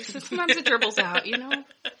 Sometimes it dribbles out, you know?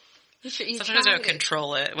 Sometimes I don't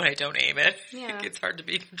control it when I don't aim it. Yeah. It's hard to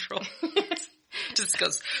be controlled. It just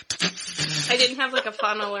goes... I didn't have like a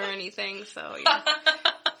funnel or anything, so yeah.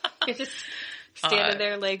 I just standing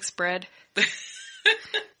there, legs spread. The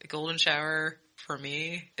golden shower for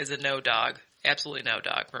me is a no dog. Absolutely no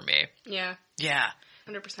dog for me. Yeah. Yeah.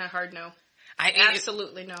 100% hard no.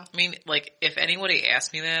 Absolutely no. I mean, like, if anybody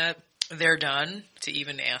asked me that, they're done. To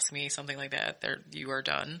even ask me something like that, you are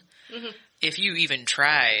done. Mm-hmm. If you even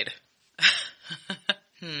tried.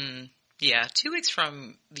 Yeah, 2 weeks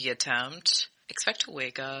from the attempt, expect to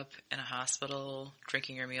wake up in a hospital,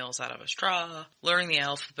 drinking your meals out of a straw, learning the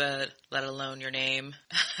alphabet, let alone your name,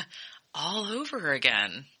 all over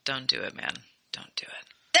again. Don't do it, man. Don't do it.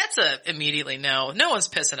 That's a immediately no. No one's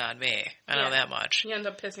pissing on me. I know that much. You end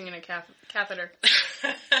up pissing in a catheter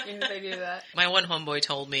if they do that. My one homeboy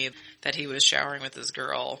told me that he was showering with this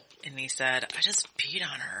girl, and he said, I just peed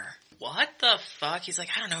on her. What the fuck? He's like,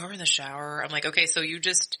 I don't know, we're in the shower. I'm like, okay, so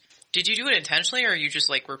did you do it intentionally, or you just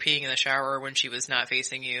like were peeing in the shower when she was not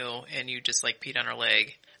facing you, and you just like peed on her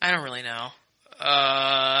leg? I don't really know.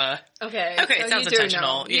 Okay, so it sounds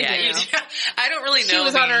intentional. Yeah, I don't really know. She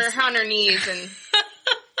was on her knees, and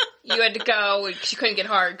you had to go. She couldn't get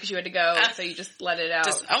hard because you had to go, so you just let it out.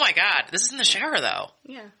 Oh my god, this is in the shower though.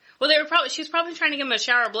 Yeah. Well, she was probably trying to give him a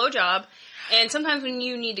shower blowjob, and sometimes when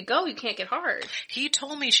you need to go, you can't get hard. He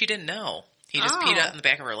told me she didn't know. He just peed out in the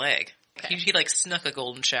back of her leg. Okay. He like snuck a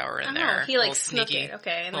golden shower in there. He like snuck it.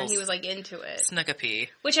 Okay, and then he was like into it. Snuck a pee,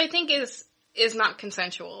 which I think is not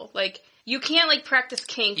consensual. Like, you can't like practice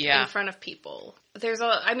kink in front of people.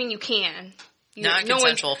 You can. Not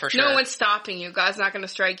consensual for sure. No one's stopping you. God's not going to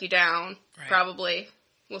strike you down. Right. Probably.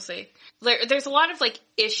 We'll see. There's a lot of like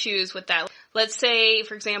issues with that. Let's say,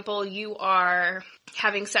 for example, you are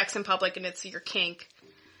having sex in public and it's your kink.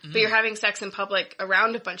 But you're having sex in public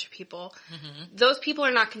around a bunch of people. Mm-hmm. Those people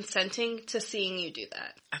are not consenting to seeing you do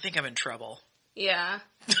that. I think I'm in trouble. Yeah.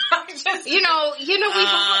 The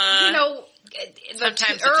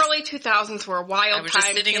early 2000s were a wild time. I was just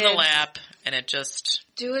sitting in the lap, and it just...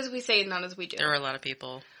 Do as we say, not as we do. There were a lot of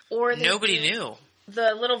people. Or nobody knew.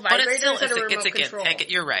 The little vibrators that are remote control.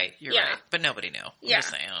 You're right. You're right. But nobody knew. Yeah. I'm just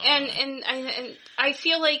saying, and I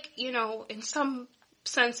feel like, in some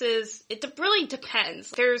senses, it really depends.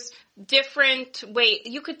 There's different ways.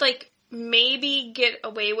 You could, like, maybe get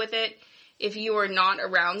away with it if you are not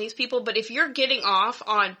around these people, but if you're getting off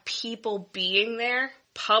on people being there,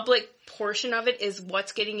 public portion of it is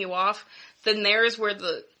what's getting you off, then there's where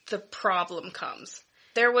the problem comes.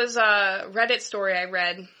 There was a Reddit story I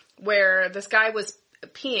read where this guy was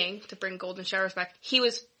peeing, to bring golden showers back. He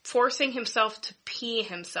was forcing himself to pee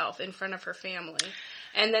himself in front of her family.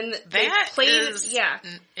 And then they played it,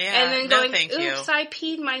 and then going, oops, I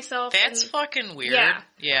peed myself. That's fucking weird.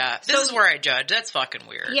 Yeah. This is where I judge. That's fucking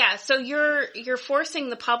weird. Yeah, so you're forcing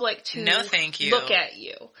the public to look at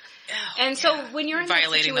you. Oh, and so when you're in that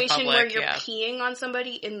situation where you're peeing on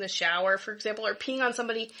somebody in the shower, for example, or peeing on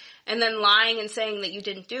somebody and then lying and saying that you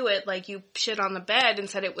didn't do it, like you shit on the bed and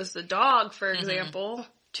said it was the dog, for example,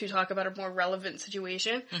 to talk about a more relevant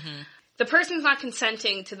situation, the person's not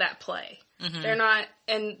consenting to that play. They're not,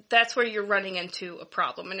 and that's where you're running into a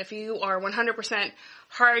problem. And if you are 100%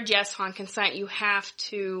 hard yes on consent, you have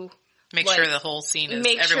to make sure the whole scene is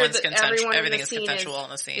everything is consensual in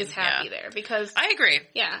the scene. Is happy there, because I agree.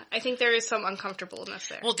 Yeah, I think there is some uncomfortableness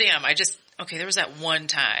there. Well, damn, there was that one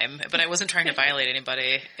time, but I wasn't trying to violate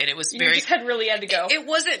anybody, and it was you just really had to go. It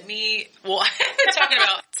wasn't me. Well, I'm talking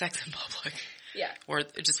about sex in public. Yeah, or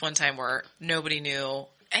just one time where nobody knew.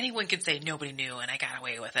 Anyone can say nobody knew and I got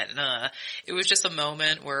away with it. It was just a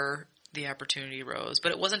moment where the opportunity rose,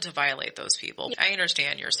 but it wasn't to violate those people. Yeah. I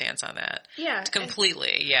understand your stance on that. Yeah.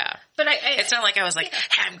 Completely, yeah. But it's not like I was like,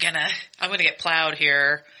 I'm gonna get plowed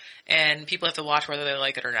here and people have to watch whether they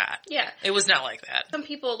like it or not. Yeah. It was not like that. Some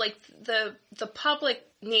people, like the public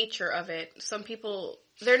nature of it, some people,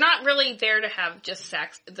 they're not really there to have just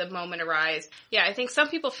sex the moment arise. Yeah, I think some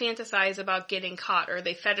people fantasize about getting caught, or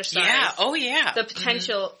they fetishize the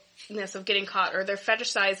potentialness of getting caught, or they're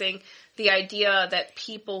fetishizing the idea that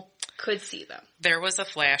people could see them. There was a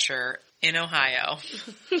flasher in Ohio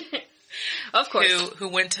Of course. who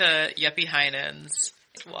went to Yuppie Heinen's,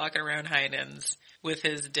 walking around Heinen's with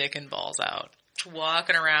his dick and balls out.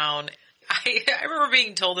 Walking around. I remember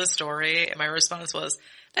being told this story, and my response was,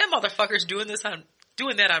 that motherfucker's doing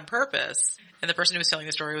that on purpose. And the person who was telling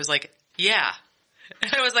the story was like, yeah.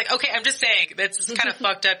 And I was like, okay, I'm just saying, that's kind of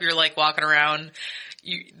fucked up. You're like walking around,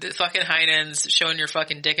 the fucking Heinen's showing your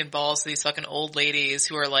fucking dick and balls to these fucking old ladies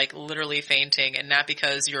who are like literally fainting, and not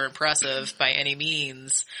because you're impressive by any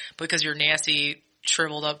means, but because your nasty,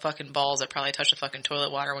 shriveled up fucking balls that probably touch the fucking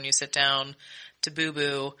toilet water when you sit down to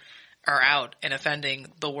boo-boo are out and offending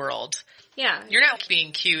the world. Yeah. You're not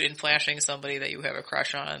being cute and flashing somebody that you have a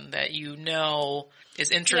crush on that you know is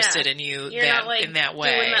interested in you You're not, like, in that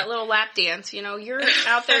way. doing that little lap dance, you know. You're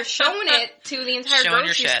out there showing it to the entire Showing your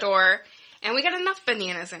grocery shit. store, and we got enough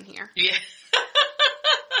bananas in here. Yeah.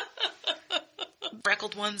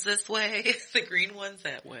 Freckled ones this way, the green ones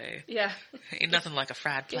that way. Yeah. Ain't nothing like a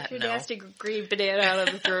fried Get flat, your no. nasty green banana out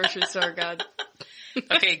of the grocery store, God.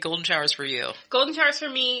 Okay, golden showers for you. Golden showers for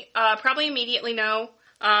me, probably immediately no.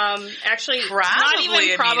 Actually, not Probably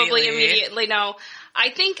even probably immediately. immediately no. I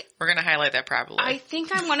think We're gonna highlight that probably. I think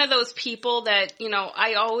I'm one of those people that, you know,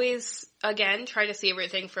 I always, again, try to see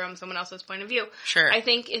everything from someone else's point of view. Sure. I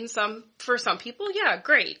think for some people, yeah,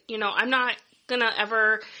 great. You know, I'm not gonna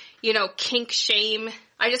ever, you know, kink shame.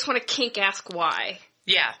 I just want to kink ask why,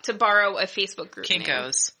 Yeah. to borrow a Facebook group name.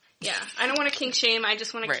 Kinkos. Yeah. I don't want to kink shame. I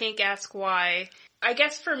just want to Right. kink ask why. I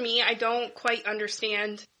guess for me, I don't quite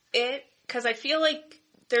understand it because I feel like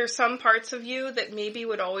there's some parts of you that maybe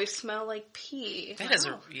would always smell like pee. That is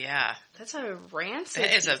Wow. yeah. That's a rancid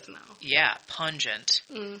That is pee smell. yeah, pungent.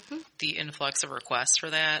 Mm-hmm. The influx of requests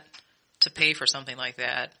for that, to pay for something like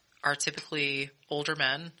that, are typically older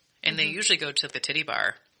men, and they usually go to the titty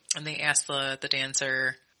bar, and they ask the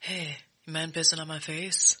dancer, hey, you mind pissing on my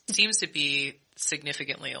face? Seems to be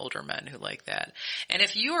significantly older men who like that. And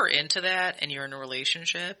if you are into that and you're in a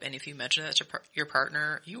relationship, and if you mention that to your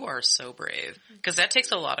partner, you are so brave. Because that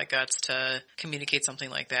takes a lot of guts to communicate something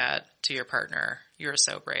like that to your partner. You're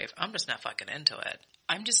so brave. I'm just not fucking into it.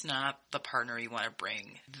 I'm just not the partner you want to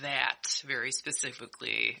bring that very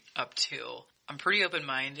specifically up to. I'm pretty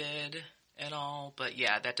open-minded and all, but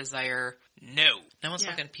yeah, that desire, no. No one's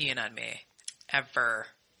fucking peeing on me. Ever.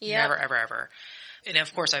 Yeah. Never, ever, ever. And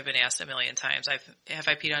of course I've been asked a million times, have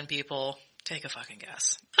I peed on people? Take a fucking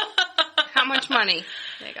guess. How much money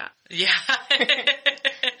they got? Yeah.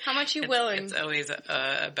 How much you willing? It's always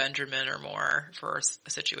a Benjamin or more for a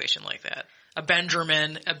situation like that. A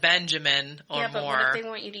Benjamin or yeah, but more. what if they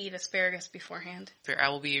want you to eat asparagus beforehand? I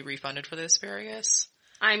will be refunded for the asparagus.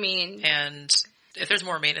 I mean, And if there's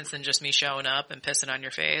more maintenance than just me showing up and pissing on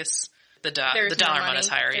your face, the there's dollar more amount is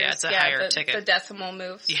money. higher. Yeah, it's a higher ticket. The decimal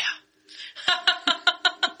moves. Yeah.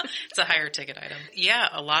 It's a higher ticket item. Yeah,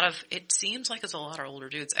 it seems like it's a lot of older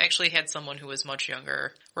dudes. I actually had someone who was much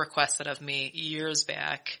younger request that of me years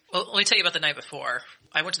back. Well, let me tell you about the night before.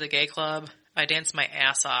 I went to the gay club. I danced my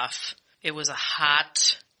ass off. It was a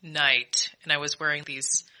hot night, and I was wearing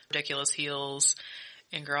these ridiculous heels,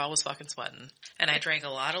 and girl, I was fucking sweating. And I drank a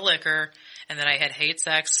lot of liquor, and then I had hate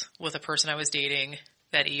sex with a person I was dating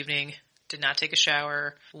that evening. Did not take a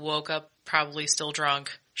shower. Woke up probably still drunk.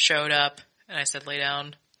 Showed up, and I said lay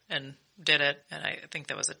down, and did it. And I think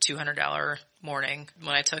that was a $200 morning.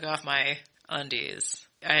 When I took off my undies,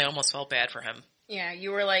 I almost felt bad for him. Yeah,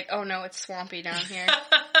 you were like, oh no, it's swampy down here.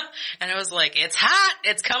 And I was like, it's hot!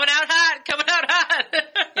 It's coming out hot! Coming out hot!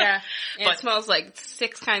 Yeah, and But- it smells like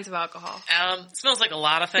 6 kinds of alcohol. Smells like a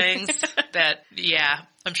lot of things that, yeah,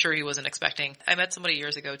 I'm sure he wasn't expecting. I met somebody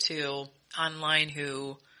years ago too, online,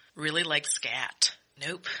 who really likes scat.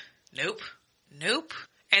 Nope.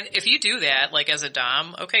 And if you do that, like as a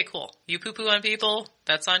dom, okay, cool. You poo-poo on people,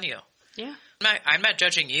 that's on you. Yeah. I'm not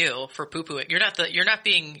judging you for poo-pooing. You're not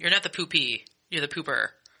the poopy. You're the pooper.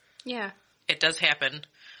 Yeah. It does happen.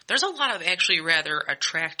 There's a lot of actually rather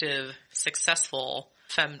attractive, successful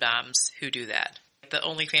femdoms who do that. The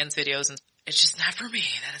OnlyFans videos, and it's just not for me.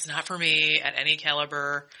 That is not for me at any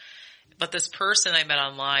caliber. But this person I met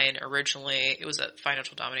online originally, it was a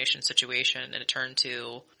financial domination situation, and it turned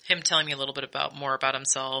to him telling me a little bit more about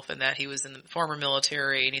himself, and that he was in the former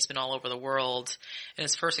military and he's been all over the world. And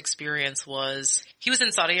his first experience was he was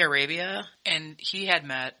in Saudi Arabia, and he had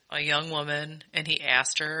met a young woman, and he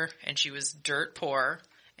asked her, and she was dirt poor,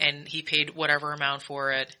 and he paid whatever amount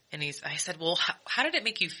for it. And I said, well, how did it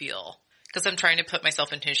make you feel? Because I'm trying to put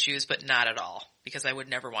myself in his shoes, but not at all, because I would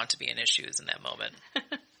never want to be in his shoes in that moment.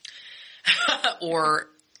 Or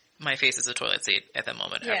my face is a toilet seat at the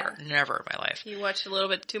moment Yeah. ever. Never in my life. You watched a little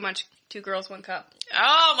bit too much Two Girls, One Cup.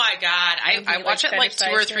 Oh my God. I you, watched it like 2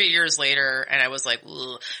 or fetishized 3 it? years later and I was like,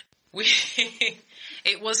 ugh.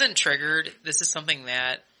 It wasn't triggered. This is something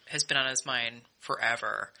that has been on his mind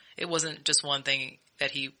forever. It wasn't just one thing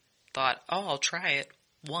that he thought, oh, I'll try it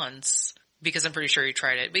once, because I'm pretty sure he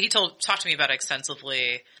tried it. But he talked to me about it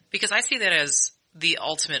extensively, because I see that as the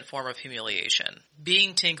ultimate form of humiliation.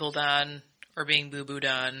 Being tinkled on or being boo-booed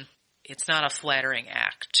on, it's not a flattering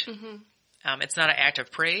act. Mm-hmm. It's not an act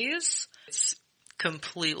of praise. It's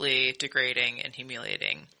completely degrading and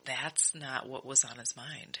humiliating. That's not what was on his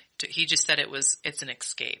mind. He just said it's an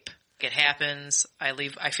escape. It happens. I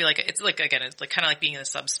leave. I feel like it's like, again, it's like kind of like being in a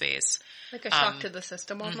subspace. Like a shock to the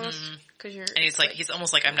system almost. Cause you're, And he's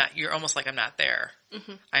almost like, you're almost like I'm not there.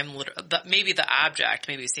 Mm-hmm. I'm maybe the object,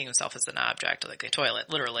 maybe seeing himself as an object, like a toilet,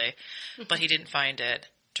 literally. Mm-hmm. But he didn't find it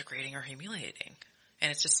degrading or humiliating.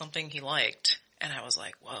 And it's just something he liked. And I was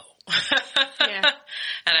like, whoa. Yeah.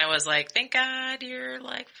 And I was like, thank God you're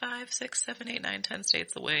like 5, 6, 7, 8, 9, 10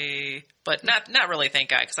 states away. But not really thank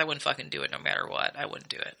God, because I wouldn't fucking do it no matter what. I wouldn't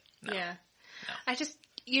do it. No. Yeah. No.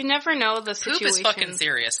 You never know the Poop situation. is fucking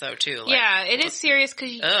serious though too. Like, yeah, it is serious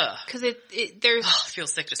because there's I feel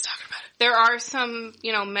sick just talking about it. there are some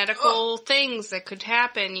medical things that could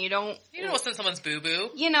happen. You don't what's in someone's boo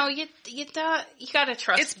boo? you gotta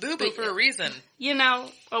trust. It's boo boo for a reason.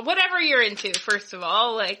 Or whatever you're into. First of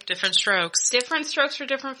all, like Different strokes. different strokes for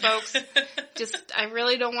different folks. I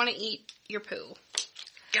really don't want to eat your poo.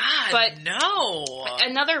 God, But- no.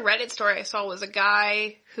 Another Reddit story I saw was a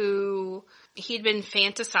guy who he'd been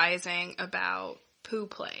fantasizing about poo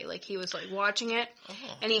play. Like he was like watching it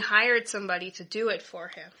and he hired somebody to do it for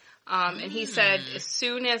him. And he said as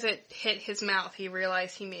soon as it hit his mouth, he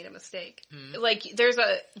realized he made a mistake. Like there's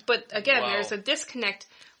a disconnect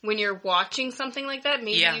when you're watching something like that.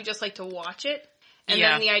 Maybe you just like to watch it. And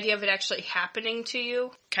then the idea of it actually happening to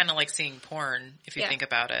you. Kind of like seeing porn, if you think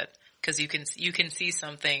about it. Because you can see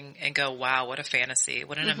something and go, wow, what a fantasy.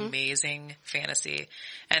 What an amazing fantasy.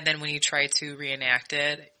 And then when you try to reenact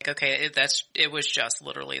it, like, okay, it was just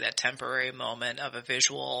literally that temporary moment of a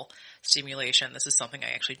visual stimulation. This is something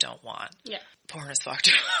I actually don't want. Yeah. Porn is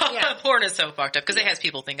fucked up. Yeah. Porn is so fucked up because it has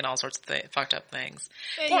people thinking all sorts of fucked up things.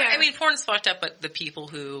 Porn is fucked up, but the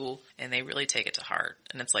people and they really take it to heart.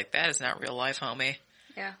 And it's like, that is not real life, homie.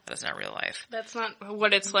 Yeah. That is not real life. That's not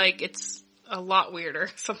what it's like. It's a lot weirder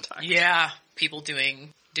sometimes. Yeah. People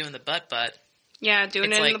doing the butt. Yeah, doing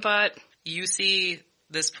It's it in like- the butt. You see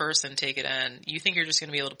this person take it in. You think you're just going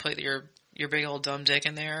to be able to put your big old dumb dick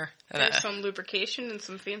in there? There's some lubrication and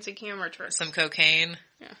some fancy camera tricks. Some cocaine.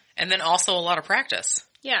 Yeah. And then also a lot of practice.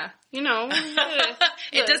 Yeah,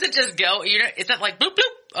 It doesn't just go, it's not like bloop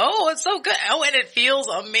bloop. Oh, it's so good. Oh, and it feels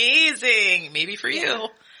amazing. Maybe for you.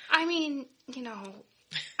 I mean,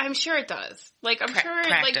 I'm sure it does. Like, I'm sure,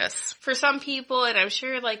 like, practice. for some people, and I'm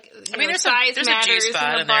sure, like, there's size there's matters a G-spot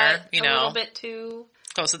in the in there, butt you a know. little bit too.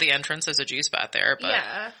 Close to the entrance, there's a G-spot there, but.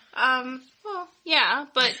 Yeah. Well, yeah,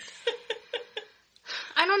 but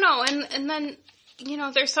I don't know. And then,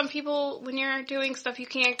 there's some people, when you're doing stuff you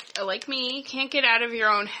can't, like me, can't get out of your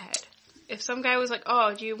own head. If some guy was like,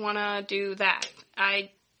 oh, do you want to do that?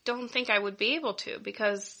 I don't think I would be able to,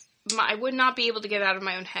 because I would not be able to get out of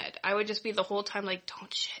my own head. I would just be the whole time like,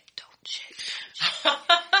 don't shit.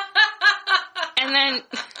 And then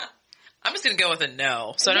I'm just going to go with a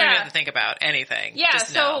no, so I don't even have to think about anything. Yeah, just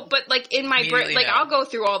so, no. but like in my brain, like no. I'll go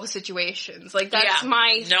through all the situations. Like that's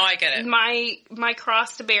my... No, I get it. My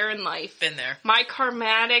cross to bear in life. Been there. My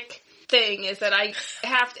karmatic thing is that I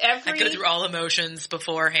have to, I go through all emotions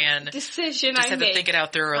beforehand. decision Just I have make. to think it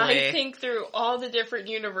out thoroughly. I think through all the different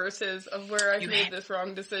universes of where I've made this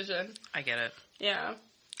wrong decision. I get it. Yeah.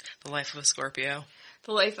 The life of a Scorpio.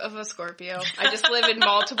 The life of a Scorpio. I just live in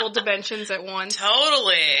multiple dimensions at once.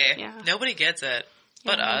 Totally. Yeah. Nobody gets it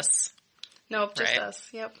but us. Nope, just Right. us.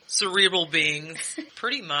 Yep. Cerebral beings.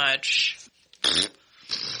 Pretty much.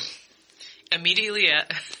 Immediately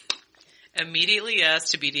yes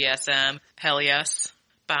to BDSM. Hell yes.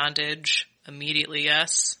 Bondage. Immediately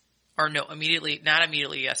yes. Or no, not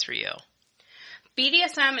immediately yes for you.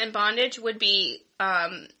 BDSM and bondage would be,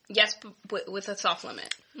 yes, with a soft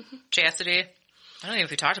limit. Chastity. I don't know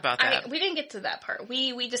if we talked about that. We didn't get to that part.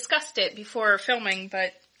 We discussed it before filming,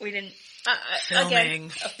 but we didn't.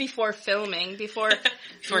 Filming. Before filming, before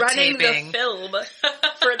Before running taping. the film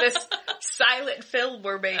for this silent film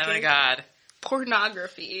we're making. Oh my god.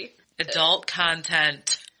 Pornography. Adult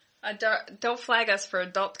content. Don't flag us for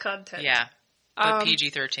adult content. Yeah. But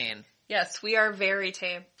PG-13. Yes, we are very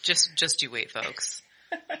tame. Just you wait, folks.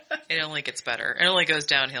 It only gets better. It only goes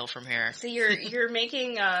downhill from here. So you're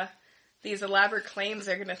making these elaborate claims.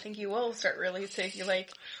 They're gonna think you will start releasing like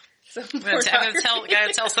some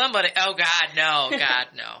Gotta tell somebody. Oh God, no. God,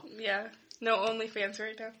 no. Yeah. No OnlyFans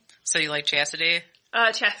right now. So you like chastity?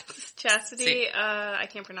 Chastity. See. I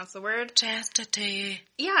can't pronounce the word. Chastity.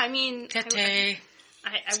 Yeah, I mean, Tete.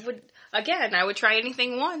 I would, again, I would try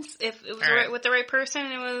anything once if it was Right. with the right person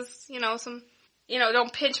and it was,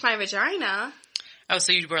 don't pinch my vagina. Oh,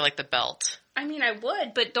 so you'd wear like the belt. I mean, I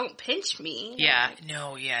would, but don't pinch me. Yeah.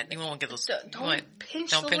 No, yeah. You won't get those. Don't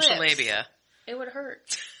pinch Don't the pinch the lips. labia. It would hurt.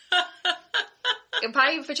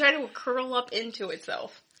 My vagina would curl up into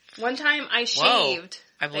itself. One time I shaved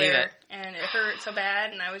I believe there, it. and it hurt so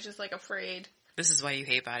bad, and I was just like afraid. This is why you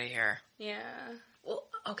hate body hair. Yeah. Well,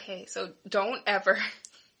 okay, so don't ever,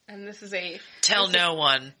 and this is a... Tell no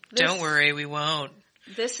one. this- Don't worry, we won't.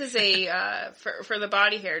 This is a, for the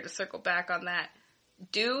body hair, to circle back on that,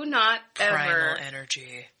 do not Primal ever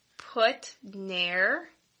energy. put Nair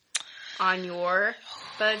on your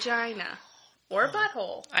vagina or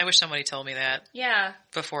butthole. I wish somebody told me that Yeah.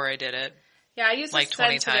 before I did it. Yeah, I use Like a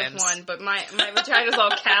 20 sensitive times. one, but my vagina's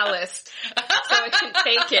all calloused, so it can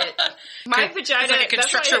take it. My vagina, It's like a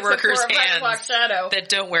construction that's why it's worker's a 5 o'clock hands. shadow. That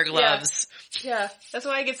don't wear gloves. Yeah, that's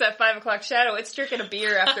why it gets that 5 o'clock shadow. It's drinking a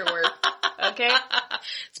beer after work. Okay?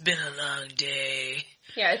 It's been a long day.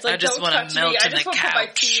 Yeah, it's like, I just don't wanna touch melt me. I in just the want to put my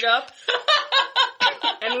couch. feet up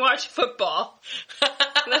and watch football.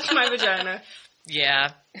 That's my vagina.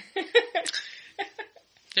 Yeah.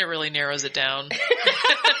 It really narrows it down.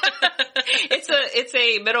 It's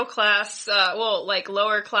a middle class,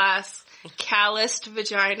 lower class, calloused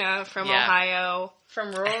vagina from Yeah. Ohio,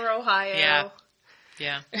 from rural Ohio. Yeah.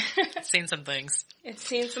 Yeah. Seen some things. It's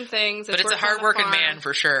seen some things. But it's a worked on the hard-working farm. man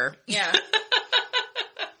for sure. Yeah.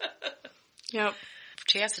 Yep.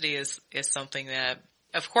 Chastity is something that,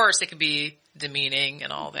 of course, it can be demeaning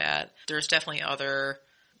and all that. There's definitely other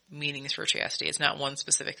meanings for chastity. It's not one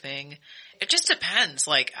specific thing. It just depends.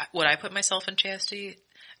 Like, would I put myself in chastity?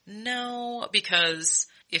 No, because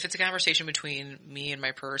if it's a conversation between me and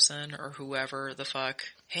my person or whoever the fuck,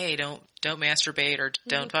 hey, don't masturbate or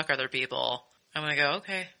don't fuck other people, I'm gonna go,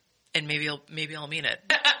 okay. And maybe I'll mean it.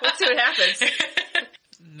 Let's see what happens.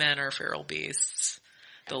 Men are feral beasts.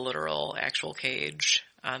 The literal actual cage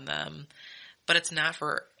on them. But it's not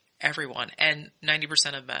for everyone. And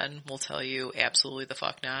 90% of men will tell you absolutely the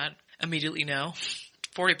fuck not. Immediately no.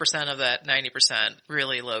 40% of that 90%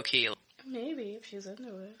 really low key. Maybe if she's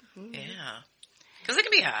into it. Yeah. Because it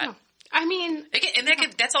can be hot. I mean,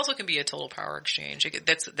 That's also can be a total power exchange.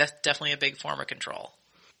 That's definitely a big form of control.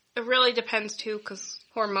 it really depends too, because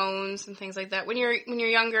hormones and things like that. When you're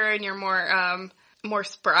younger and you're more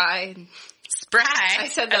spry. Spry. I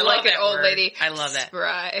said that love like an old word. lady. I love that.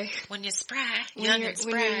 Spry. When you're spry. When Young you're, and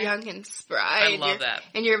spry. when you're young and spry. I and love that.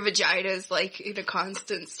 And your vagina's like in a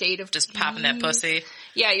constant state of Just popping that pussy.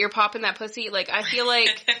 Yeah, you're popping that pussy. Like, I feel like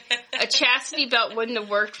a chastity belt wouldn't have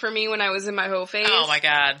worked for me when I was in my hoe phase. Oh my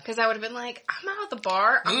God. Because I would have been like, I'm out at the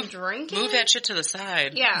bar, I'm drinking. Move that shit to the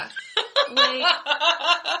side. Yeah. Like,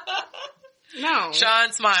 no.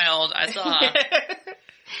 Sean smiled. I saw.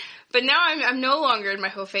 But now I'm no longer in my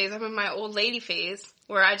hoe phase. I'm in my old lady phase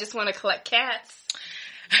where I just want to collect cats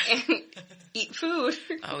and eat food.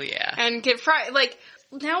 Oh yeah. And get fried. Like,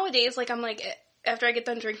 nowadays, like, I'm like, after I get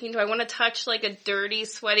done drinking, do I want to touch, like, a dirty,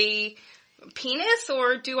 sweaty penis,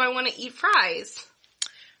 or do I want to eat fries?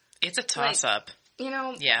 It's a toss up. You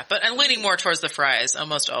know? Yeah, but I'm leaning more towards the fries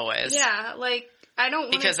almost always. Yeah, like, I don't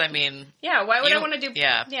want Because I mean, yeah, why would you I don't- want to do...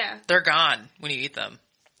 yeah. Yeah. They're gone when you eat them.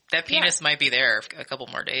 That penis might be there a couple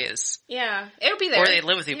more days. Yeah. It'll be there. Or they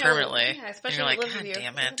live with you permanently. Yeah, especially And you're if it like, lives with you. God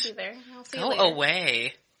damn it. It'll be there. I'll see Go you later.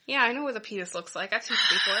 away. Yeah, I know what a penis looks like. I've seen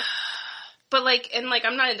it before. But, like,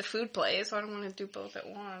 I'm not into food play, so I don't want to do both at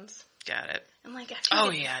once. Got it. And, like, Oh,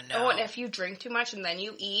 yeah, no. Oh, and if you drink too much and then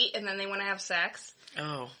you eat and then they want to have sex.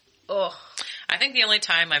 Oh. Ugh. I think the only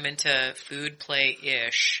time I'm into food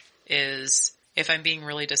play-ish is if I'm being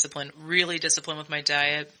really disciplined with my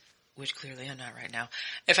diet, which clearly I'm not right now.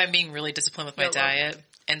 If I'm being really disciplined with my diet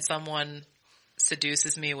and someone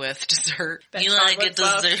seduces me with dessert, That you want to get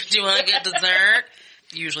chocolate dessert? Do you want to get dessert?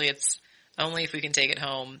 Usually it's only if we can take it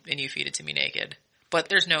home and you feed it to me naked. But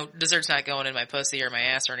dessert's not going in my pussy or my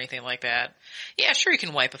ass or anything like that. Yeah, sure you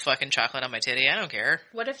can wipe a fucking chocolate on my titty. I don't care.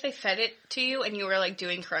 What if they fed it to you and you were, like,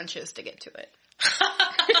 doing crunches to get to it?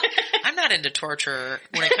 I'm not into torture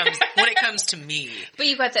when it comes to me. But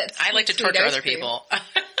you got that I like to sweet torture ice other cream. people.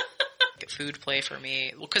 Food play for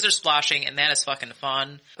me, because they're splashing, and that is fucking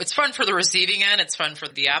fun. It's fun for the receiving end. It's fun for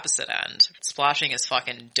the opposite end. Splashing is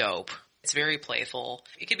fucking dope. It's very playful.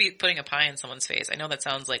 It could be putting a pie in someone's face. I know that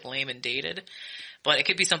sounds like lame and dated, but it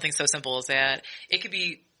could be something so simple as that. It could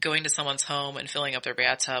be going to someone's home and filling up their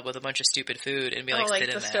bathtub with a bunch of stupid food and be like, sit in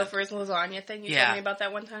that. the Stouffer's lasagna thing you told me about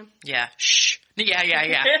that one time? Yeah. Shh.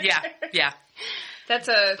 Yeah. That's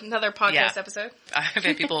another podcast episode. I've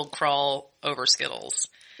had people crawl over Skittles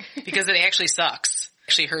because it actually sucks.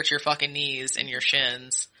 It actually hurts your fucking knees and your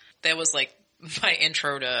shins. That was like my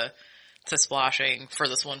intro to splashing for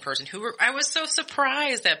this one person who I was so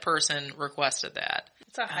surprised that person requested that.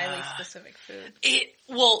 It's a highly specific food.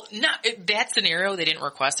 That scenario they didn't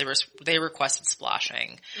request. They requested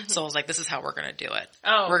splashing. Mm-hmm. So I was like, this is how we're going to do it.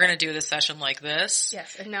 Oh, we're going to do this session like this.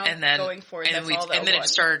 Yes, and then going forward, it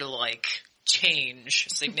started to like change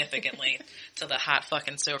significantly to the hot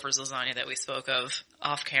fucking Stouffer's lasagna that we spoke of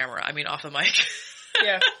off camera. I mean, off the mic.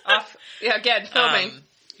 Yeah, off. Yeah, again, filming.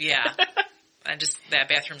 That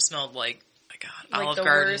bathroom smelled like, oh my God, like Olive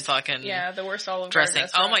Garden worst, fucking the worst Olive dressing. Garden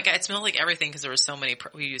restaurant. Oh my God, it smelled like everything because there was so many,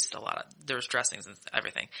 we used a lot of, there was dressings and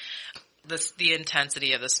everything. The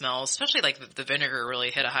intensity of the smell, especially like the vinegar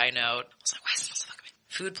really hit a high note. I was like, why does it smell so fucking bad?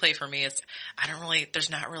 Food play for me is,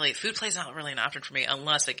 food play is not really an option for me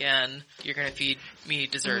unless, again, you're going to feed me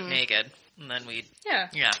dessert naked. And then we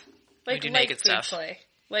do naked food stuff. Play.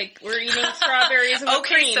 Like, we're eating strawberries and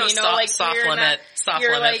cream, so you know, like soft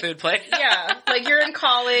limit food play. Yeah, like you're in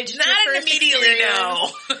college. Not an immediately, no.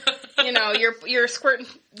 You know, you're squirting,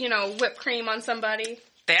 whipped cream on somebody.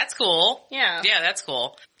 That's cool. Yeah. Yeah, that's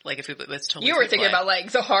cool. Like if it's totally you were thinking about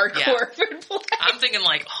like the hardcore food play. I'm thinking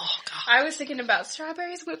like, oh God. I was thinking about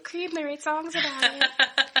strawberries, whipped cream. They write songs about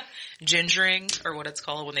it. Gingering, or what it's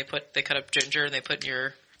called when they cut up ginger and they put in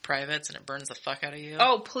your privates and it burns the fuck out of you.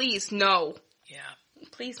 Oh, please, no. Yeah.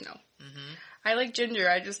 Please, no. Mm-hmm. I like ginger.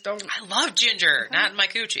 I just don't. I love ginger. Not in my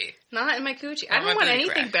coochie. Not in my coochie. I don't want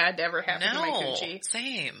anything bad to ever happen to my coochie.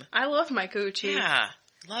 Same. I love my coochie. Yeah.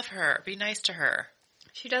 Love her. Be nice to her.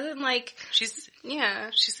 She doesn't like. She's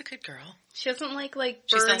a good girl. She doesn't like burning.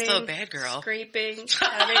 She's also a bad girl. Scraping,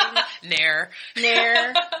 cutting. Nair.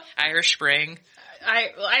 Irish Spring.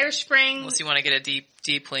 Irish Spring. Unless you want to get a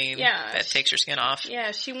deep clean that takes your skin off.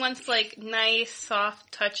 Yeah, she wants like nice,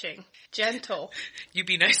 soft touching. Gentle. You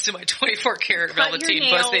be nice to my 24 karat velveteen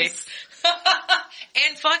pussy.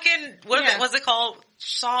 And fucking, what's it called?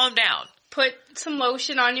 Saw them down. Put some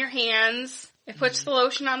lotion on your hands. It puts the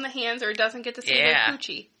lotion on the hands or it doesn't get to see the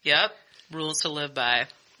coochie. Yep. Rules to live by.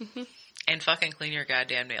 Mm-hmm. And fucking clean your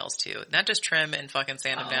goddamn nails too. Not just trim and fucking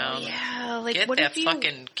sand them down. Yeah, like get what that if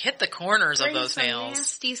fucking, get the corners of those some nails.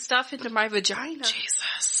 Nasty stuff into my vagina.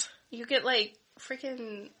 Jesus. You get like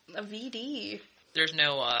freaking a VD. There's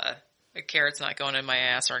no, a carrot's not going in my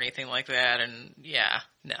ass or anything like that, and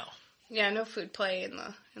no. Yeah, no food play in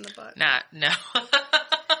the butt. No.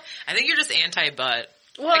 I think you're just anti-butt.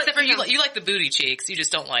 Well, except for you like the booty cheeks. You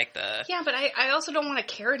just don't like the... Yeah, but I also don't want a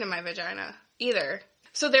carrot in my vagina either.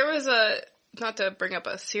 So there was not to bring up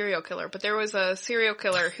a serial killer, but there was a serial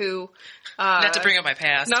killer who... not to bring up my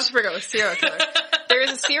past. Not to bring up a serial killer. There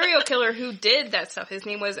was a serial killer who did that stuff. His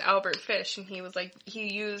name was Albert Fish, and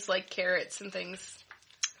he used like carrots and things.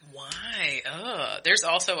 Why? There's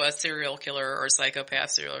also a serial killer or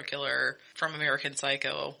psychopath serial killer from American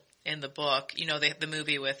Psycho in the book. You know, the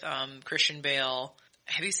movie with Christian Bale.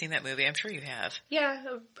 Have you seen that movie? I'm sure you have. Yeah,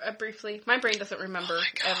 briefly. My brain doesn't remember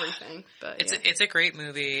everything, but it's a great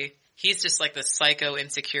movie. He's just like the psycho,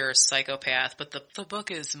 insecure psychopath, but the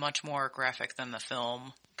book is much more graphic than the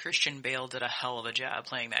film. Christian Bale did a hell of a job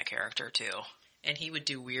playing that character too. And he would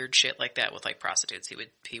do weird shit like that with like prostitutes.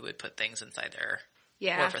 He would put things inside their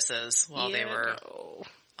orifices while they were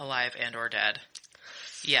alive and or dead.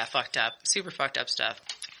 Yeah, fucked up. Super fucked up stuff.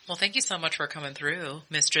 Well, thank you so much for coming through,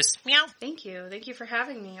 Mistress Meow. Thank you. Thank you for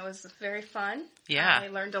having me. It was very fun. Yeah. I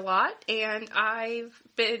learned a lot, and I've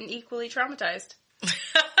been equally traumatized.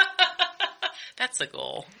 That's the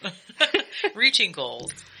goal. Reaching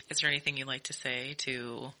goals. Is there anything you'd like to say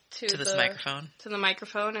to this microphone? To the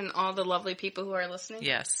microphone and all the lovely people who are listening?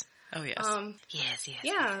 Yes. Oh, yes. Yes.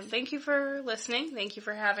 Yeah, thank you for listening. Thank you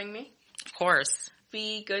for having me. Of course.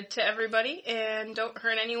 Be good to everybody and don't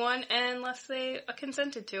hurt anyone unless they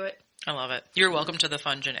consented to it. I love it. You're welcome to the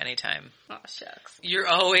Fungin anytime. Oh, shucks. You're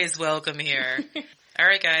always welcome here. All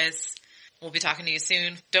right, guys. We'll be talking to you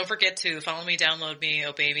soon. Don't forget to follow me, download me,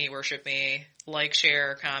 obey me, worship me, like,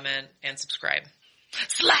 share, comment, and subscribe.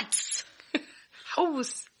 Sluts!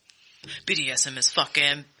 Hoes! BDSM is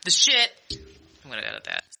fucking the shit. I'm gonna edit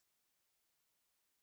that.